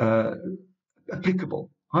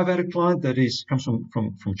applicable. I've had a client that comes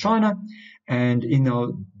from China, and in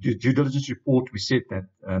our due diligence report, we said that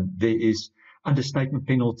there is understatement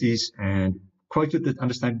penalties, and quoted the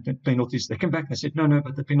understatement penalties. They came back and they said, no,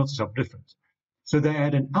 but the penalties are different. So they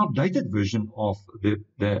had an outdated version of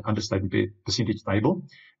the understatement percentage table,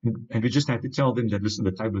 and we just had to tell them that, listen,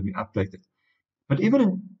 the table will be updated. But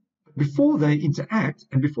even before they interact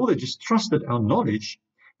and before they just trusted our knowledge,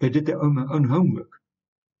 they did their own homework.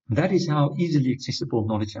 That is how easily accessible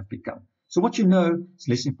knowledge has become. So what you know is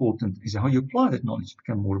less important, is how you apply that knowledge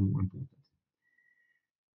become more and more important.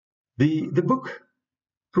 The book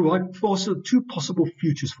provides two possible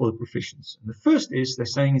futures for the professions. And the first is they're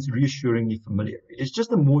saying it's reassuringly familiar. It is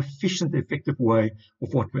just a more efficient, effective way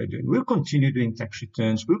of what we're doing. We'll continue doing tax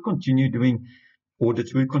returns. We'll continue doing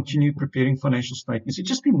audits. We'll continue preparing financial statements. It'll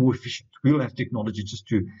just be more efficient. We'll have technology just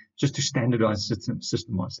to standardize,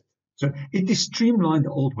 systemize it. So it is streamlined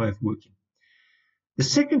the old way of working. The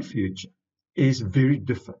second future is very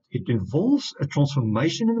different. It involves a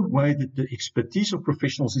transformation in the way that the expertise of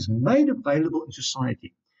professionals is made available in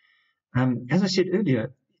society. As I said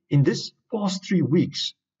earlier, in this past 3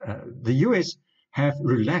 weeks, the US have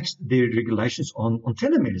relaxed their regulations on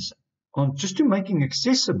telemedicine, on just to making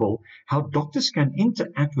accessible how doctors can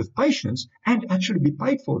interact with patients and actually be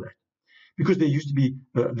paid for that. Because there used to be,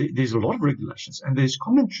 there's a lot of regulations, and there's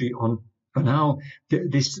commentary on how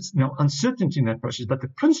there's now uncertainty in that process. But the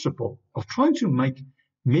principle of trying to make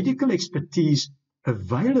medical expertise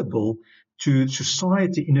available to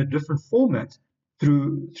society in a different format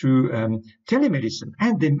through telemedicine,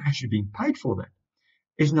 and them actually being paid for that,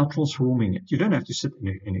 is now transforming it. You don't have to sit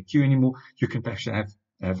in a queue anymore. You can actually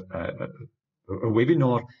have a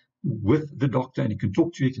webinar with the doctor, and he can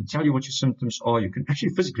talk to you, he can tell you what your symptoms are. You can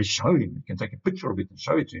actually physically show him. You can take a picture of it and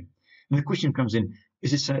show it to him. And the question comes in,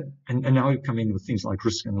 is it so? And now you come in with things like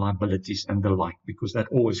risk and liabilities and the like, because that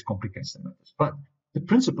always complicates the matters. But the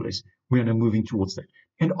principle is we are now moving towards that.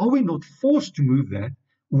 And are we not forced to move that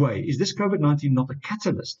way? Is this COVID-19 not a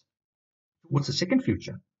catalyst towards the second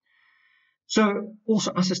future? So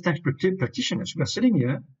also us as tax practitioners, we are sitting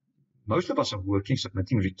here. Most of us are working,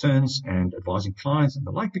 submitting returns and advising clients and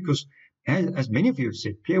the like, because as many of you have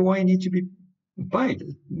said, PAYE need to be paid,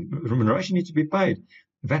 remuneration needs to be paid,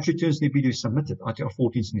 VAT returns need to be submitted, ITR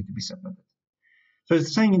 14s need to be submitted. So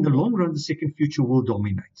it's saying in the long run, the second future will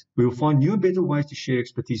dominate. We will find new and better ways to share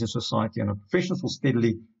expertise in society, and our professionals will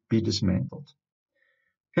steadily be dismantled.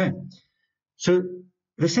 Okay, so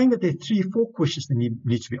they're saying that there are 3 or 4 questions that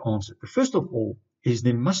need to be answered. The first of all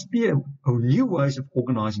there must be a new ways of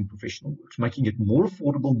organizing professional works, making it more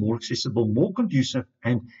affordable, more accessible, more conducive,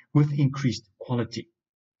 and with increased quality.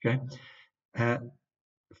 Okay.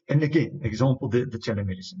 And again, example, the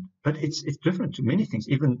telemedicine. But it's different to many things.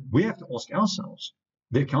 Even we have to ask ourselves,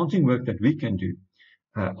 the accounting work that we can do,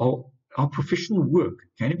 our professional work,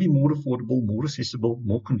 can it be more affordable, more accessible,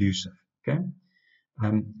 more conducive? Okay.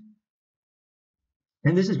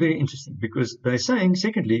 And this is very interesting because they're saying,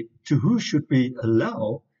 secondly, to who should we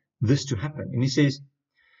allow this to happen? And he says,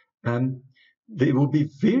 there will be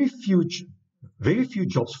very few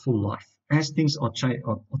jobs for life as things are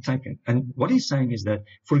taken. And what he's saying is that,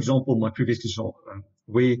 for example, my previous example,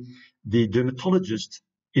 where the dermatologist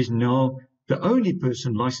is now the only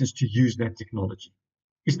person licensed to use that technology.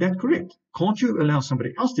 Is that correct? Can't you allow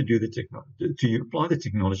somebody else to do the technology, to apply the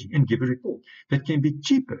technology and give a report? That can be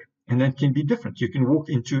cheaper and that can be different. You can walk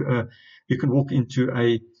into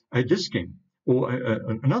a discount or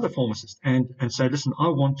another pharmacist and say, listen, I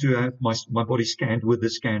want to have my body scanned with the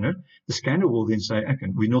scanner. The scanner will then say, okay,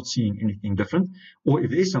 we're not seeing anything different. Or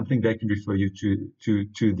if there's something, they can refer you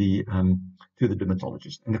to the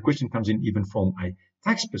dermatologist. And the question comes in even from a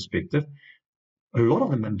tax perspective. A lot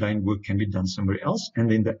of the mundane work can be done somewhere else,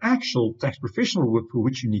 and then the actual tax professional work for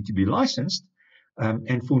which you need to be licensed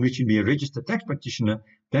and for which you be a registered tax practitioner,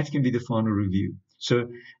 that can be the final review. So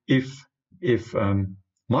if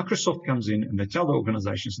Microsoft comes in and they tell the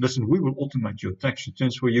organizations, listen, we will automate your tax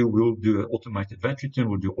returns for you, we'll do an automated VAT return,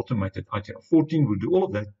 we'll do automated ITR 14, we'll do all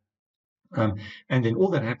of that. And then all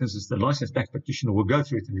that happens is the licensed tax practitioner will go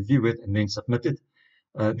through it and review it and then submit it.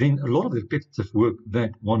 Then a lot of the repetitive work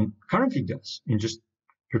that one currently does in just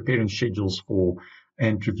preparing schedules for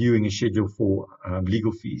and reviewing a schedule for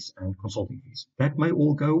legal fees and consulting fees, that may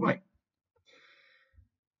all go away.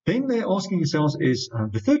 Then they're asking themselves is,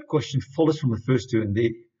 the third question follows from the first two,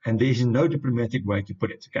 and there is no diplomatic way to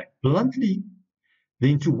put it. Okay, bluntly,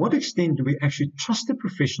 then to what extent do we actually trust the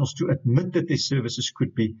professionals to admit that their services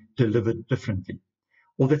could be delivered differently,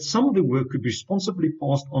 or that some of the work could be responsibly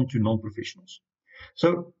passed on to non-professionals?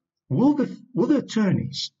 So will the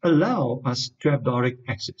attorneys allow us to have direct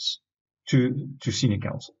access to senior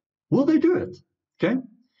counsel? Will they do it? Okay.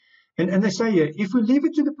 And they say here, if we leave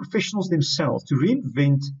it to the professionals themselves to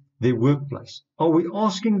reinvent their workplace, are we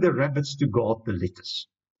asking the rabbits to guard the lettuce?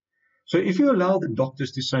 So if you allow the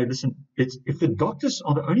doctors to say, listen, if the doctors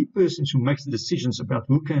are the only persons who make the decisions about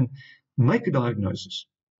who can make a diagnosis,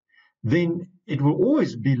 then it will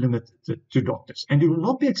always be limited to doctors, and it will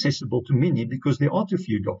not be accessible to many because there are too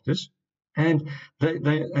few doctors, and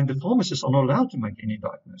the pharmacists are not allowed to make any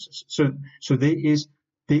diagnosis. So there is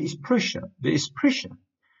pressure. There is pressure,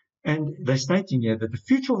 and they're stating here that the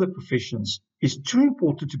future of the professions is too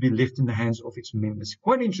important to be left in the hands of its members.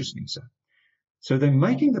 Quite interesting, sir. So they're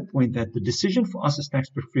making the point that the decision for us as tax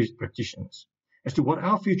practitioners as to what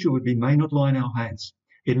our future would be may not lie in our hands.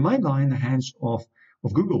 It may lie in the hands of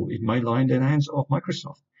Google, it may lie in the hands of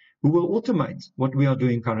Microsoft, who will automate what we are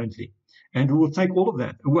doing currently, and who will take all of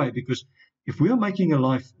that away. Because if we are making a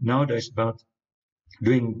life nowadays about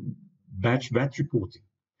doing batch VAT reporting,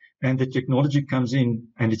 and the technology comes in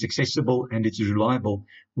and it's accessible and it's reliable,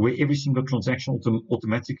 where every single transaction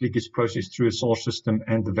automatically gets processed through a source system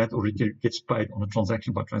and the VAT already gets paid on a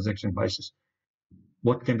transaction by transaction basis,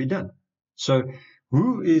 what can be done? So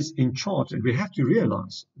who is in charge? And we have to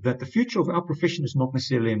realize that the future of our profession is not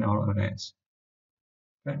necessarily in our own hands.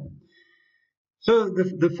 Okay. So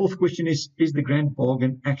the fourth question is the grand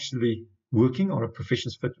bargain actually working, or a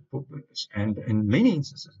profession's fit for purpose? And in many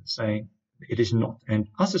instances, it's saying it is not. And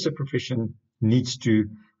us as a profession needs to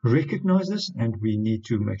recognize this, and we need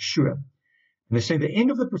to make sure. And they say the end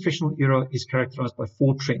of the professional era is characterized by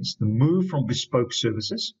four trends. The move from bespoke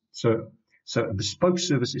services. So a bespoke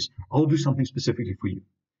service is, I'll do something specifically for you.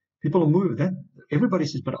 People will move that. Everybody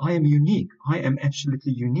says, but I am unique. I am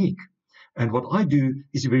absolutely unique. And what I do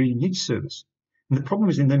is a very unique service. And the problem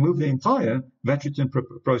is then they move the entire VAT return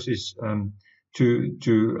process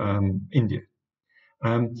to India.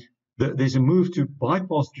 There's a move to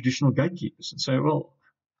bypass traditional gatekeepers and say, well,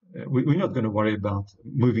 we're not going to worry about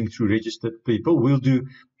moving through registered people. We'll do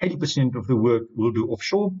 80% of the work we'll do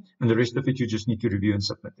offshore, and the rest of it you just need to review and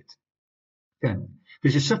submit it. Okay.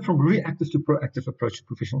 There's a shift from reactive to proactive approach to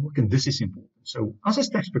professional work, and this is important. So us as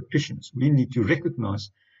tax practitioners, we need to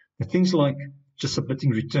recognize that things like just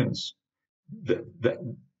submitting returns, that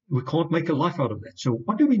we can't make a life out of that. So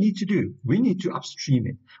what do we need to do? We need to upstream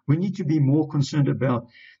it. We need to be more concerned about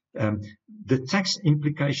the tax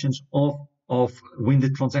implications of when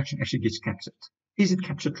the transaction actually gets captured. Is it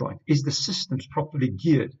captured right? Is the systems properly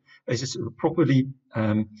geared? Is it properly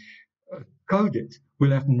coded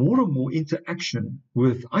will have more and more interaction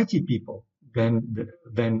with IT people than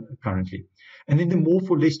currently. And then the more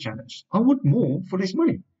for less challenge. I want more for less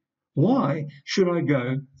money. Why should I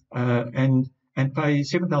go and pay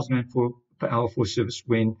 7,000 Rand per hour for a service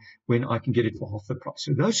when I can get it for half the price?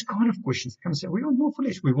 So those kind of questions come and say, we want more for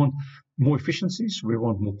less. We want more efficiencies. We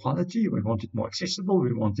want more quality. We want it more accessible.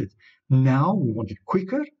 We want it now. We want it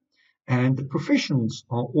quicker. And the professionals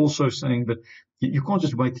are also saying that you can't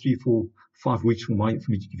just wait 3, 4, 5 weeks for me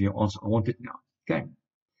to give you an answer. I want it now. Okay.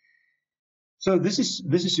 So this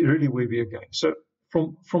is really where we are going. So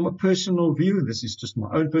from a personal view, this is just my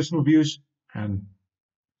own personal views.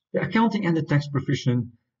 The accounting and the tax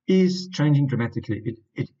profession is changing dramatically.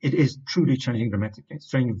 It is truly changing dramatically. It's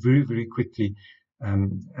changing very, very quickly.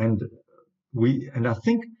 And I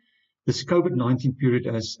think this COVID-19 period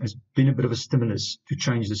has been a bit of a stimulus to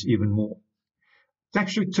change this even more.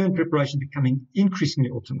 Tax return preparation becoming increasingly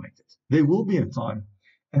automated. There will be a time,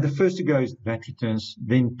 and the first to go is VAT returns,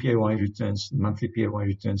 then PAY returns, monthly PAY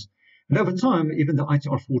returns. And over time, even the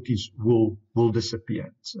ITR-40s will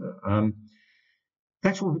disappear.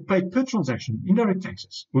 Tax will be paid per transaction. Indirect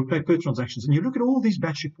taxes will be paid per transactions. And you look at all these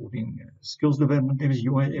batch reporting, skills development,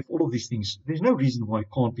 UIF, all of these things. There's no reason why it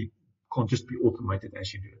can't just be automated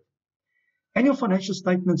as you do it. Annual financial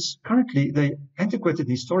statements, currently, they're antiquated and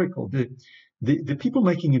historical. The people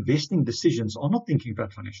making investing decisions are not thinking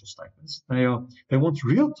about financial statements. They want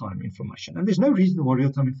real-time information. And there's no reason why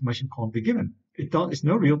real-time information can't be given. There's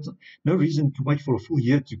no reason to wait for a full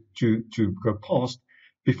year to go past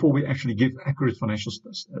before we actually give accurate financial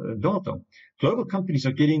data. Global companies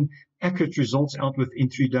are getting accurate results out within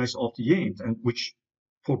 3 days after year end, and which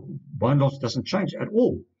by and large doesn't change at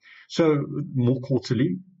all. So more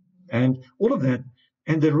quarterly and all of that.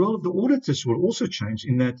 And the role of the auditors will also change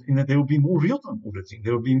in that there will be more real-time auditing.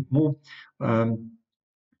 There will be more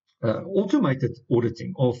automated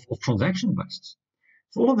auditing of transaction-based.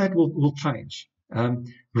 So all of that will change.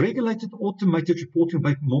 Regulated automated reporting will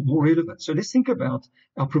make more relevant. So let's think about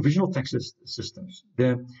our provisional tax systems.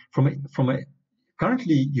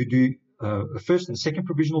 Currently, you do a first and second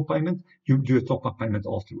provisional payment. You do a top-up payment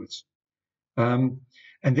afterwards.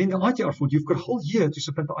 And then the ITR-40, you've got a whole year to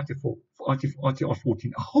submit the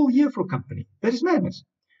ITR-14, a whole year for a company. That is madness.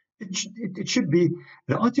 It should be,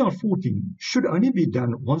 the ITR-14 should only be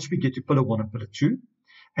done once we get to Pillar 1 and Pillar 2,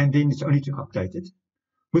 and then it's only to update it.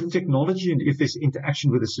 With technology, and if there's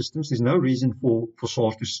interaction with the systems, there's no reason for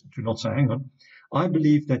SARS to not say, hang on, I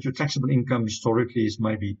believe that your taxable income historically is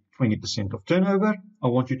maybe 20% of turnover. I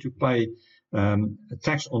want you to pay a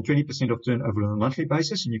tax on 20% of turnover on a monthly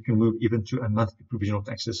basis, and you can move even to a monthly provisional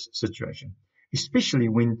taxes situation, especially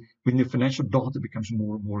when the financial data becomes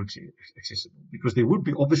more and more accessible, because there would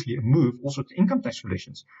be obviously a move also to income tax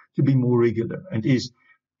relations to be more regular, and is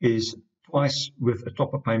twice with a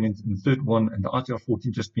top-up payment and the third one, and the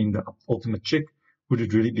ITR-14 just being the ultimate check. Would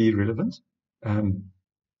it really be relevant?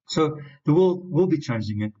 So the world will be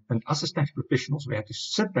changing it, and us as tax professionals, we have to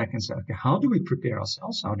sit back and say, okay, how do we prepare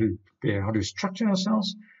ourselves? How do we structure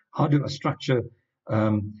ourselves? How do we structure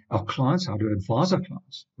our clients? How do we advise our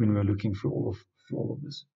clients when we're looking for all of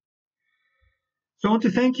this? So I want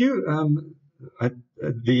to thank you.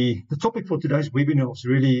 The topic for today's webinar was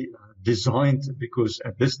really designed because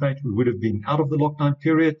at this stage we would have been out of the lockdown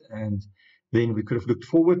period, and then we could have looked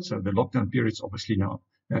forward. So the lockdown period is obviously now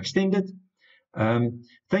extended.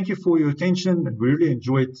 Thank you for your attention, and we really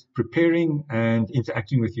enjoyed preparing and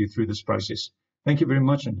interacting with you through this process. Thank you very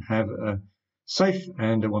much, and have a safe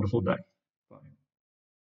and a wonderful day.